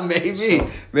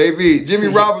 Maybe. Jimmy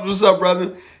Roberts, what's up,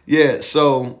 brother? Yeah,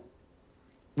 so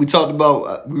we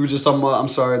were just talking about,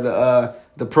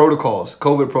 the protocols,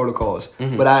 COVID protocols.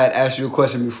 Mm-hmm. But I had asked you a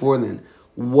question before then.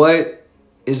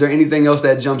 Is there anything else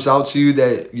that jumps out to you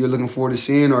that you're looking forward to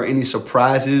seeing, or any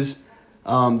surprises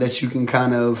that you can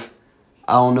kind of,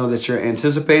 I don't know, that you're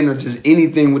anticipating, or just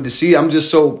anything with the season? I'm just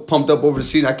so pumped up over the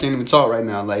season, I can't even talk right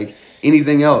now. Like,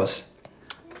 anything else?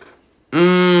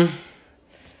 I'm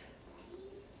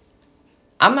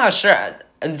not sure. I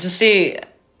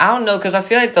don't know, because I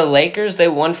feel like the Lakers, they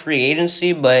won free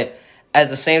agency, but at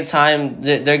the same time,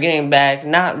 they're getting back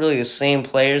not really the same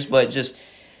players, but just,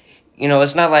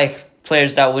 it's not like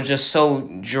players that would just so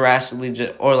drastically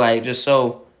just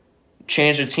so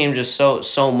change their team just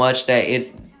so much that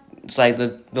it's like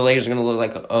the Lakers are going to look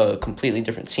like a completely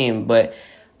different team. But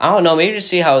I don't know, maybe to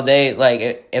see how they,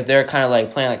 like, if they're kind of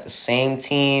like playing like the same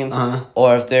team,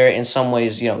 or if they're in some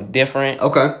ways, different.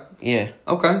 Okay. Yeah.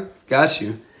 Okay. Got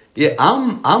you. Yeah,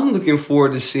 I'm looking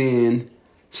forward to seeing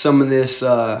some of this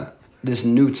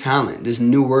new talent, this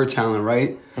newer talent,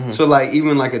 right? Mm-hmm. So, like,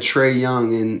 even like a Trae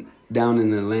Young down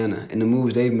in Atlanta and the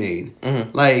moves they've made.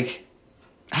 Mm-hmm. Like,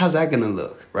 how's that going to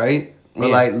look, right? Or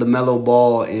like LaMelo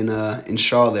Ball in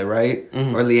Charlotte, right?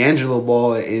 Mm-hmm. Or LiAngelo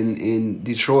Ball in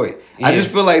Detroit. Yeah. I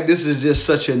just feel like this is just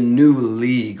such a new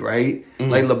league, right?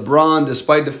 Mm-hmm. Like LeBron,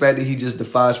 despite the fact that he just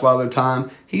defies father time,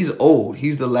 he's old.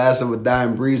 He's the last of a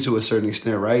dying breed to a certain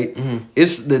extent, right?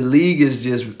 Mm-hmm. The league is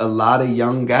just a lot of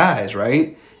young guys,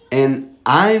 right? And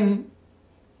I'm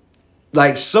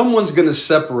like, someone's gonna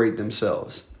separate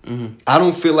themselves. Mm-hmm. I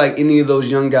don't feel like any of those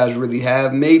young guys really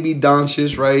have. Maybe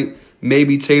Doncic, right?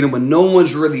 Maybe Tatum, but no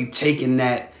one's really taking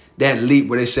that leap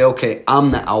where they say, okay,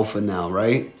 I'm the alpha now,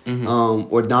 right?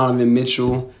 Mm-hmm. Or Donovan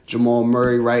Mitchell, Jamal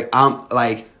Murray, right? I'm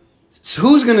like, so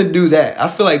who's going to do that? I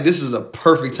feel like this is a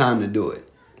perfect time to do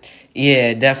it.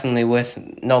 Yeah, definitely.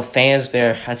 With no fans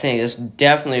there, I think it's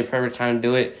definitely a perfect time to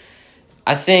do it.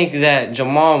 I think that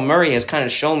Jamal Murray has kind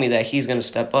of shown me that he's going to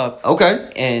step up.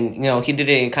 Okay. And, he did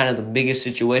it in kind of the biggest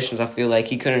situations. I feel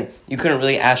like you couldn't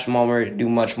really ask Jamal Murray to do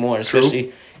much more,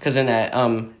 especially because in that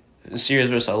series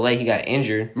versus LA, he got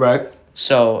injured. Right.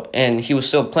 So, and he was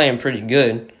still playing pretty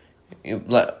good.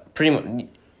 Not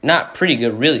pretty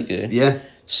good, really good. Yeah.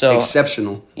 So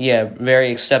exceptional. Yeah, very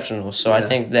exceptional. So I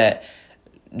think that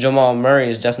Jamal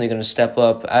Murray is definitely going to step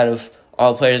up out of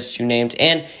all the players that you named,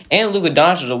 and Luka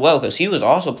Doncic as well, because he was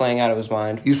also playing out of his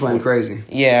mind. He was playing crazy.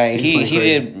 Yeah, he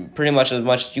did pretty much as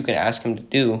much as you could ask him to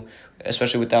do,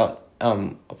 especially without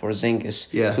Porzingis.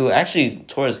 Yeah, who actually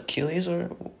tore his Achilles, or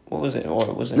what was it?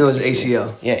 Or was it? No, it was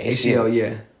ACL. Yeah, ACL.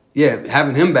 Yeah.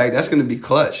 Having him back, that's going to be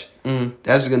clutch. Mm-hmm.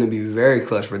 That's going to be very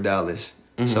clutch for Dallas.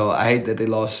 Mm-hmm. So I hate that they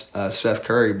lost Seth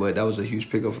Curry, but that was a huge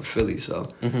pickup for Philly. So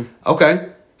okay,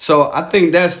 so I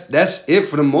think that's it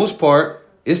for the most part.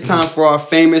 It's time for our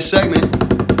famous segment.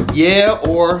 Yeah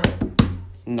or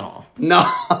no? No.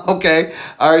 Okay.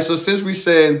 All right. So since we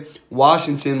said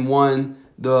Washington won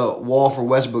the Wall for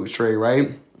Westbrook trade, right?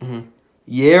 Mm-hmm.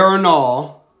 Yeah or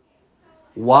no?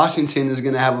 Washington is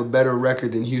going to have a better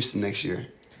record than Houston next year.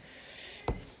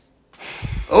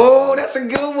 Oh, that's a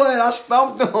good one. I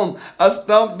stumped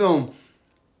them.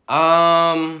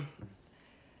 I'm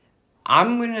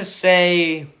going to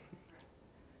say...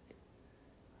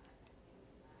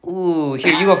 Ooh,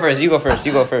 here, you go first.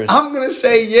 I'm going to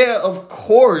say, yeah, of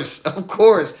course.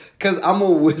 Because I'm a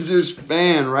Wizards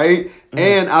fan, right? Mm-hmm.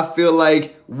 And I feel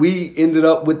like we ended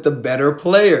up with the better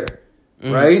player,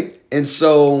 right? And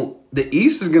so the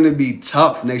East is going to be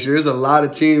tough next year. There's a lot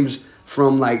of teams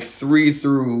from like 3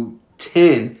 through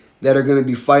 10 that are going to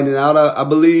be fighting it out, I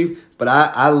believe. But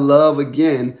I love,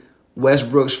 again,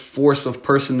 Westbrook's force of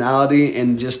personality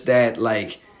and just that,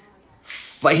 like,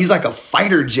 he's like a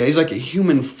fighter jet. He's like a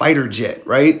human fighter jet,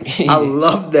 right? I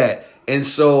love that. And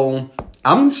so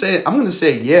I'm gonna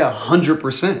say yeah,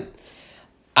 100%.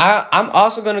 I'm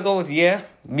also gonna go with yeah,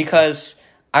 because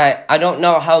I don't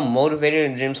know how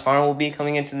motivated James Harden will be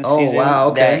coming into the season. Oh wow,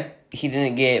 okay. That he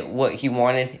didn't get what he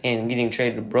wanted in getting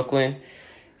traded to Brooklyn.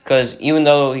 Because even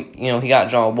though he got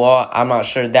John Wall, I'm not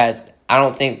sure that I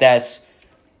don't think that's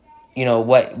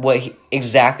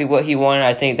exactly what he wanted.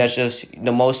 I think that's just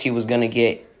the most he was gonna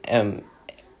get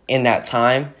in that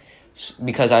time,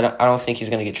 because I don't think he's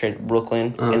gonna get traded to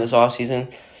Brooklyn in this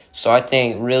offseason. So I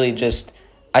think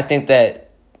that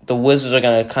the Wizards are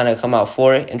gonna kind of come out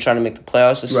for it and try to make the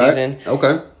playoffs this season.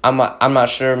 Okay. I'm not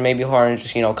sure. Maybe Harden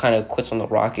just kind of quits on the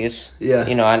Rockets. Yeah.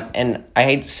 And I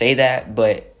hate to say that,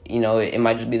 but it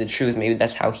might just be the truth. Maybe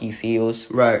that's how he feels.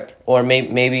 Right. Or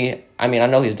maybe I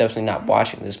know he's definitely not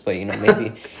watching this, but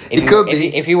maybe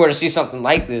if he were to see something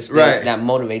like this, that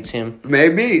motivates him.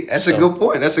 Maybe. That's a good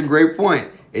point. That's a great point.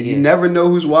 And you never know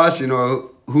who's watching or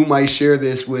who might share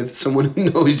this with someone who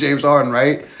knows James Harden,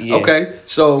 right? Yeah. Okay.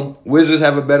 So Wizards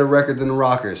have a better record than the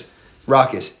Rockets.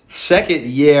 Second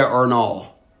year or no.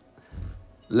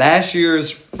 Last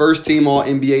year's first team All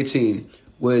NBA team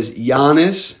was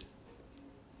Giannis.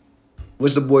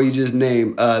 What's the boy you just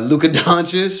named? Luka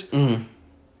Doncic,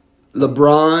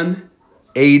 LeBron,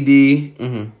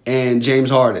 AD, and James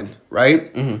Harden,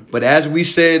 right? But as we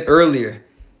said earlier,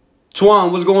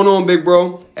 Twan, what's going on, big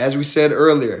bro? As we said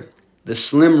earlier, the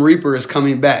Slim Reaper is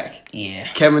coming back. Yeah.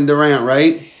 Kevin Durant,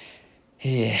 right?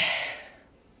 Yeah.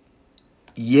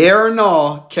 Yeah or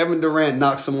no, Kevin Durant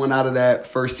knocked someone out of that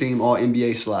first team All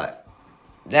NBA slot.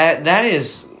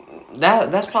 That's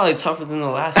probably tougher than the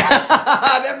last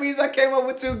one. That means I came up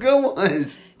with two good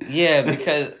ones. Yeah,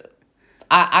 because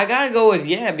I gotta go with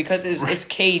because it's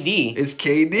KD. It's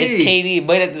KD. It's KD,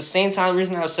 but at the same time, the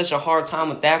reason I have such a hard time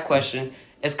with that question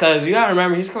is because you gotta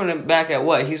remember he's coming back at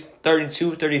what? He's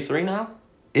 32, 33 now?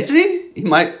 Is he? He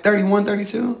might 31,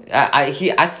 32? I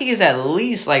think he's at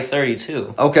least like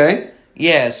 32. Okay.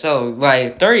 Yeah, so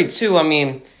like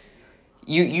 32,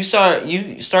 you start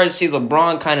to see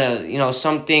LeBron kind of,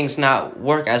 some things not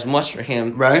work as much for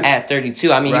him at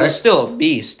 32. He was still a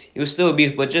beast.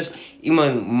 But just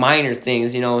even minor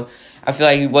things, I feel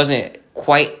like he wasn't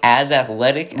quite as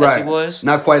athletic as he was.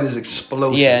 Not quite as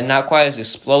explosive. Yeah, not quite as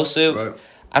explosive. Right.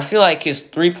 I feel like his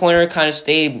three-pointer kind of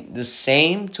stayed the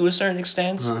same to a certain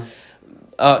extent.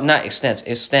 Not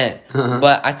extent.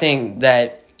 But I think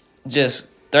that just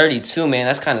 32, man,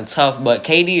 that's kind of tough. But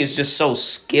KD is just so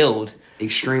skilled.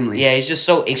 Extremely. Yeah, he's just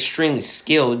so extremely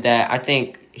skilled that I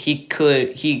think he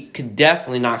could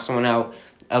definitely knock someone out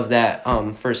of that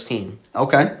first team.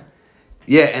 Okay.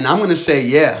 Yeah, and I'm going to say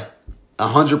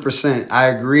 100%. I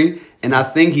agree. And I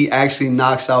think he actually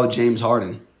knocks out James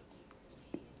Harden.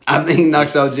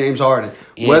 Yeah.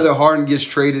 Whether Harden gets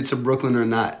traded to Brooklyn or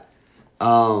not.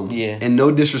 And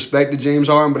no disrespect to James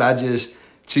Harden, but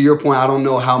to your point, I don't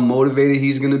know how motivated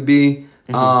he's going to be.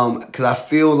 Because I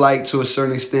feel like to a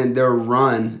certain extent their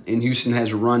run in Houston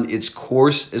has run its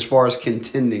course as far as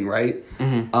contending, right?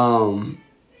 And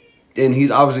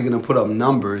he's obviously going to put up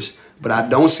numbers, but I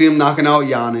don't see him knocking out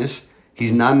Giannis.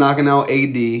 He's not knocking out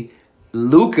AD.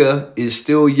 Luka is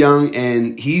still young,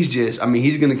 and he's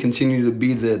going to continue to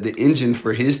be the engine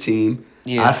for his team,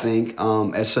 I think,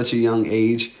 at such a young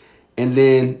age. And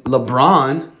then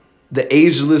LeBron, the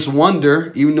ageless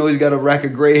wonder, even though he's got a rack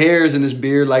of gray hairs in his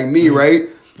beard like me, right?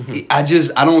 I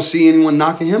don't see anyone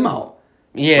knocking him out.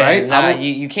 Yeah, right?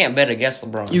 You can't bet against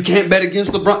LeBron. You can't bet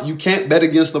against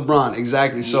LeBron.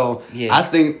 Exactly. So I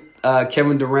think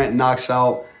Kevin Durant knocks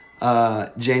out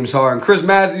James Harden. Chris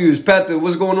Matthews, Petha,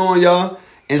 what's going on, y'all?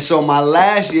 And so my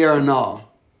last year and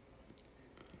all,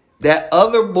 that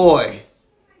other boy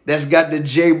that's got the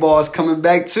J-Balls coming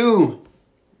back too.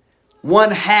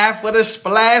 One half of the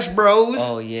Splash Bros.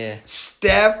 Oh, yeah.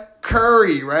 Steph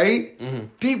Curry, right?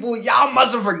 People, y'all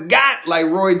must have forgot, like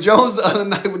Roy Jones the other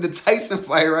night with the Tyson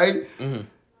fight, right?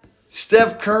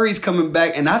 Steph Curry's coming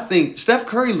back, and I think Steph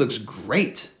Curry looks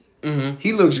great.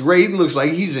 He looks great. He looks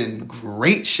like he's in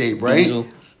great shape, right? Diesel.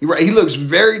 Right. He looks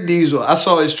very diesel. I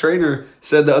saw his trainer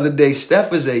said the other day,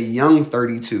 Steph is a young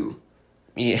 32.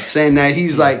 Yeah. Saying that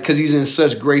he's because he's in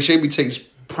such great shape, he takes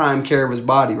prime care of his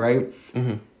body, right?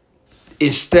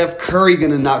 Is Steph Curry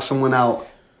going to knock someone out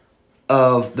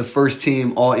of the first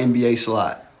team All NBA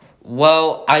slot?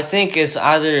 Well, I think it's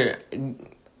either...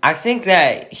 I think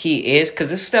that he is,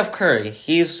 because it's Steph Curry.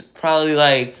 He's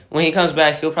probably when he comes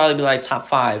back, he'll probably be top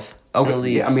 5 in the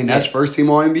league. Yeah, that's first team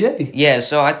All NBA. Yeah,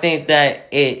 so I think that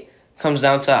it comes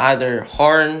down to either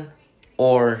Harden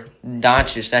or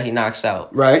Doncic that he knocks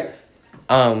out. Right.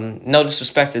 No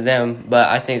disrespect to them, but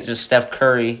I think just Steph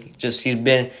Curry, he's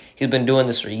been doing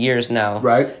this for years now.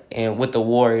 Right. And with the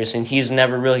Warriors, and he's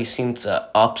never really seemed to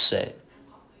upset.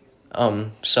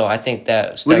 So I think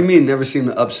that. What do you mean never seemed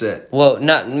to upset? Well,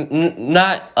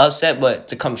 not upset, but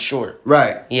to come short.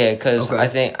 Right. Yeah, because I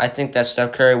think that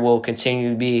Steph Curry will continue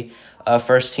to be a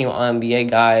first team NBA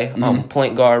guy,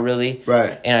 point guard really.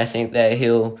 Right. And I think that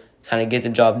he'll kind of get the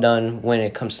job done when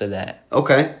it comes to that.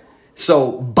 Okay.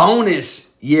 So bonus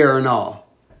year and all.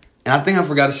 And I think I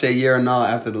forgot to say year and all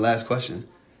after the last question.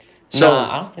 So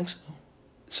I don't think so.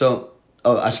 So,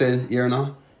 I said year and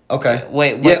all? Okay.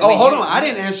 Wait. Hold on. I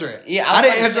didn't answer it. Yeah, I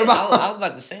didn't answer I was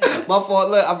about to say that. My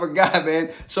fault. Look, I forgot,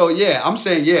 man. So, yeah, I'm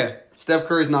saying, yeah, Steph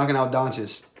Curry's knocking out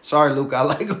Doncic. Sorry, Luka. I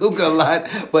like Luka a lot,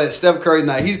 but Steph Curry's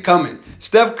not. He's coming.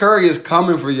 Steph Curry is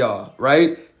coming for y'all,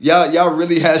 right? Y'all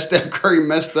really had Steph Curry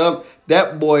messed up.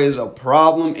 That boy is a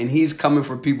problem, and he's coming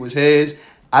for people's heads.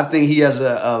 I think he has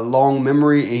a long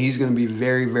memory, and he's going to be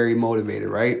very, very motivated,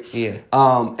 right? Yeah.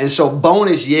 And so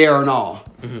bonus year and all.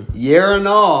 Mm-hmm. Year and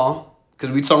all,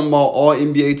 because we talking about all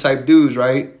NBA type dudes,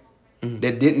 right? Mm-hmm.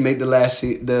 That didn't make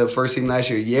the first team last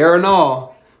year. Year and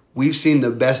all, we've seen the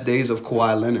best days of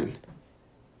Kawhi Leonard.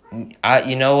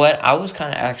 You know what? I was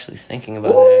kind of actually thinking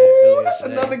about that earlier That's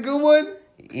today. another good one.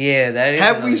 Yeah, that is.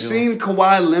 Have we seen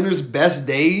Kawhi Leonard's best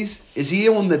days? Is he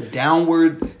on the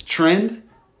downward trend?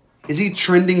 Is he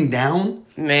trending down?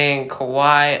 Man,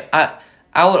 Kawhi,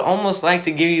 I would almost like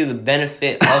to give you the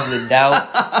benefit of the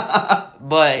doubt,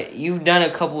 but you've done a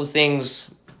couple of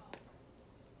things,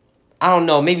 I don't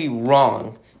know, maybe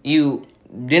wrong. You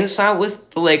didn't sign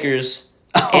with the Lakers,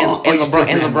 and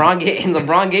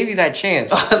LeBron gave you that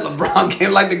chance. LeBron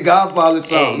came like the Godfather or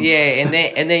something. Yeah,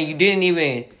 and then you didn't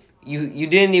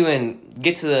even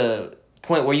get to the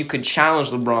point where you could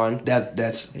challenge LeBron.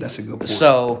 That's a good point.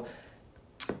 So,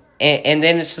 and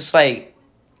then it's just like,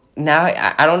 now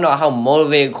I don't know how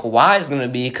motivated Kawhi is going to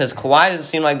be, because Kawhi doesn't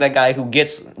seem like that guy who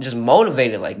gets just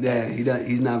motivated like that. Yeah,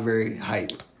 he's not very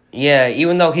hype. Yeah,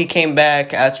 even though he came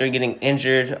back after getting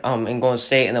injured in Golden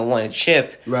State and then won a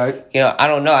chip. Right. You know, I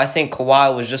don't know. I think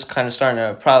Kawhi was just kind of starting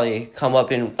to probably come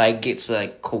up and like get to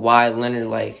like Kawhi Leonard,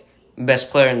 like best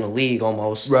player in the league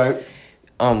almost. Right.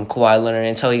 Kawhi Leonard,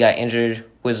 until he got injured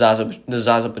with the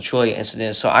Zaza Pachulia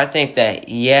incident. So I think that,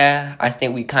 I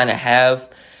think we kind of have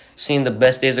seen the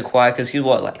best days of Kawhi, because he's,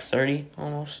 like 30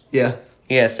 almost? Yeah.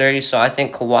 Yeah, 30. So I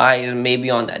think Kawhi is maybe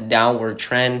on that downward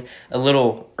trend a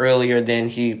little earlier than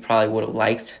he probably would have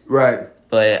liked. Right.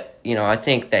 But, I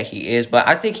think that he is. But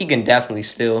I think he can definitely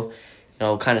still,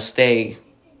 kind of stay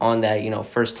on that,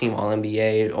 first team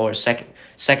All-NBA or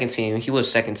second team. He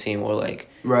was second team, or like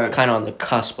kind of on the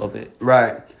cusp of it.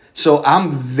 Right. So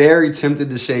I'm very tempted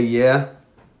to say,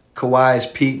 Kawhi has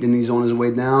peaked and he's on his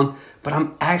way down. But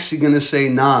I'm actually going to say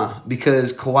nah,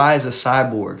 because Kawhi is a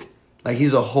cyborg. Like,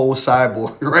 he's a whole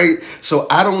cyborg, right? So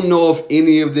I don't know if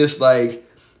any of this, like,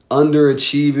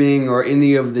 underachieving or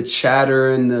any of the chatter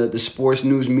in the sports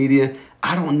news media,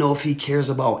 I don't know if he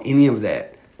cares about any of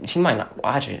that. He might not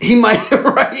watch it. He might,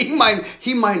 right?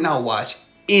 He might not watch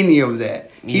any of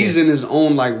that. Yeah. He's in his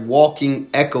own, like, walking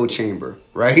echo chamber,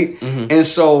 right? Mm-hmm. And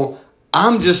so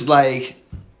I'm just like,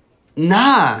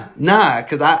 nah,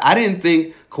 because I didn't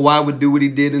think Kawhi would do what he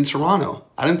did in Toronto.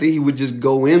 I didn't think he would just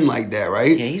go in like that,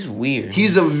 right? Yeah, he's weird.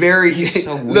 He's so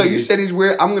weird. Look, you said he's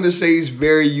weird. I'm going to say he's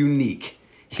very unique.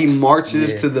 He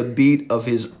marches to the beat of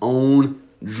his own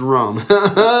drum.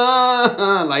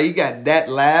 Like, he got that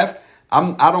laugh.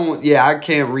 I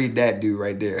can't read that dude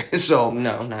right there. So,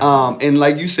 no. And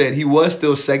like you said, he was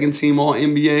still second team all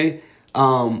NBA.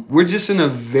 We're just in a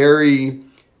very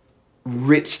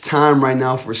rich time right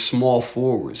now for small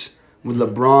forwards with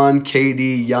LeBron,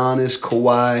 KD, Giannis,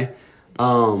 Kawhi,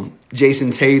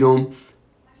 Jason Tatum.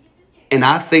 And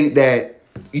I think that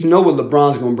you know what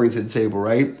LeBron's going to bring to the table,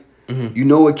 right? Mm-hmm. You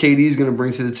know what KD's going to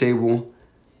bring to the table.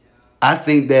 I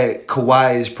think that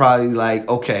Kawhi is probably like,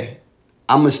 okay,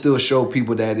 I'm going to still show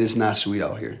people that it's not sweet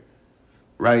out here,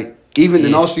 right?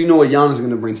 And also, you know what Giannis is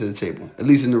going to bring to the table, at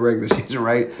least in the regular season,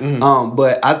 right? Mm-hmm.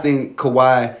 But I think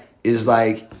Kawhi is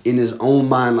like in his own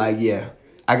mind, like,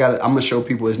 I'm going to show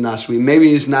people it's not sweet.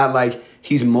 Maybe it's not like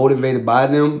he's motivated by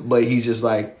them, but he's just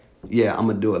like, I'm going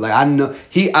to do it. Like,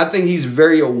 I think he's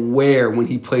very aware when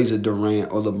he plays a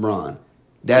Durant or LeBron.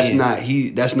 That's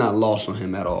not lost on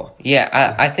him at all.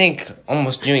 Yeah, I think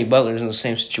almost Jimmy Butler's in the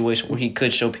same situation where he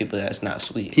could show people that it's not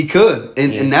sweet. He could.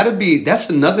 And that's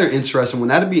another interesting one.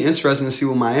 That'd be interesting to see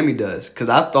what Miami does. Because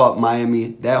I thought Miami,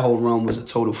 that whole run was a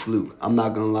total fluke. I'm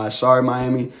not going to lie. Sorry,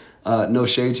 Miami. No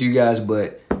shade to you guys,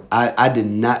 but I did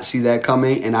not see that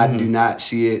coming, and I do not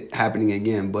see it happening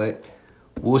again. But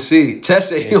we'll see. Tess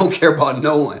said he don't care about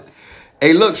no one.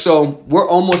 Hey, look, so we're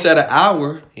almost at an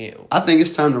hour. Yeah. I think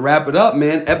it's time to wrap it up,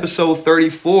 man. Episode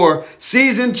 34,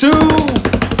 Season 2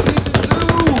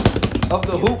 of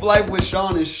the Hoop Life with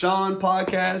Shaun and Shaun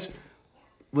podcast.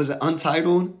 Was it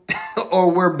untitled? Or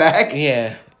we're back?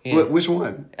 Yeah. Yeah. Which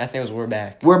one? I think it was We're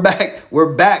Back. We're back.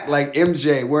 We're back like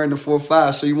MJ. We're in the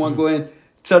 4-5. So you want to go ahead and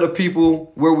tell the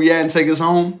people where we at and take us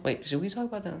home? Wait, should we talk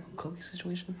about the Uncle Kobe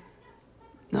situation?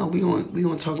 No, we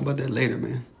gonna talk about that later,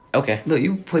 man. Okay. Look,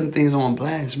 you putting things on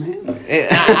blast, man.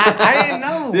 I didn't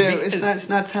know. Yeah, it's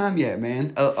not time yet,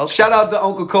 man. Okay. Shout out to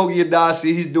Uncle Kogi Adasi.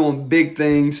 He's doing big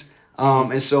things.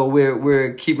 And so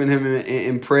we're keeping him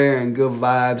in prayer and good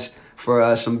vibes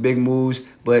for some big moves.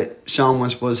 But Shaun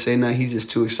wasn't supposed to say nothing. He's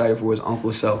just too excited for his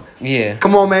uncle. So yeah.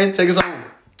 Come on, man. Take us home.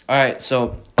 All right,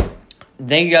 so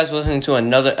thank you guys for listening to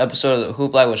another episode of the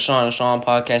Hoop Life with Shaun Shaun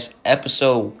podcast,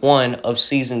 episode 1 of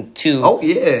season 2. Oh,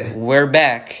 yeah. We're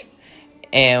back.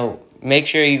 And make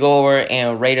sure you go over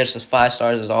and rate us as 5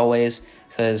 stars as always,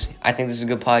 because I think this is a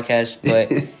good podcast.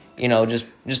 But, you know, just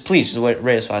please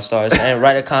rate us 5 stars. And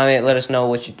write a comment. Let us know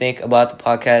what you think about the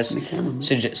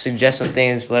podcast. Suggest some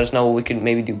things. Let us know what we could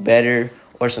maybe do better,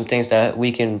 or some things that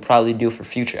we can probably do for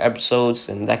future episodes.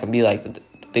 And that can be like the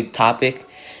big topic.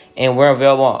 And we're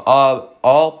available on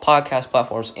all podcast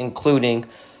platforms, including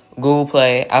Google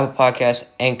Play, Apple Podcasts,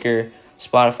 Anchor,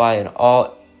 Spotify,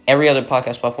 and every other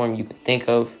podcast platform you can think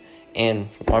of. And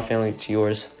from our family to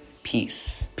yours,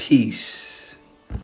 peace. Peace.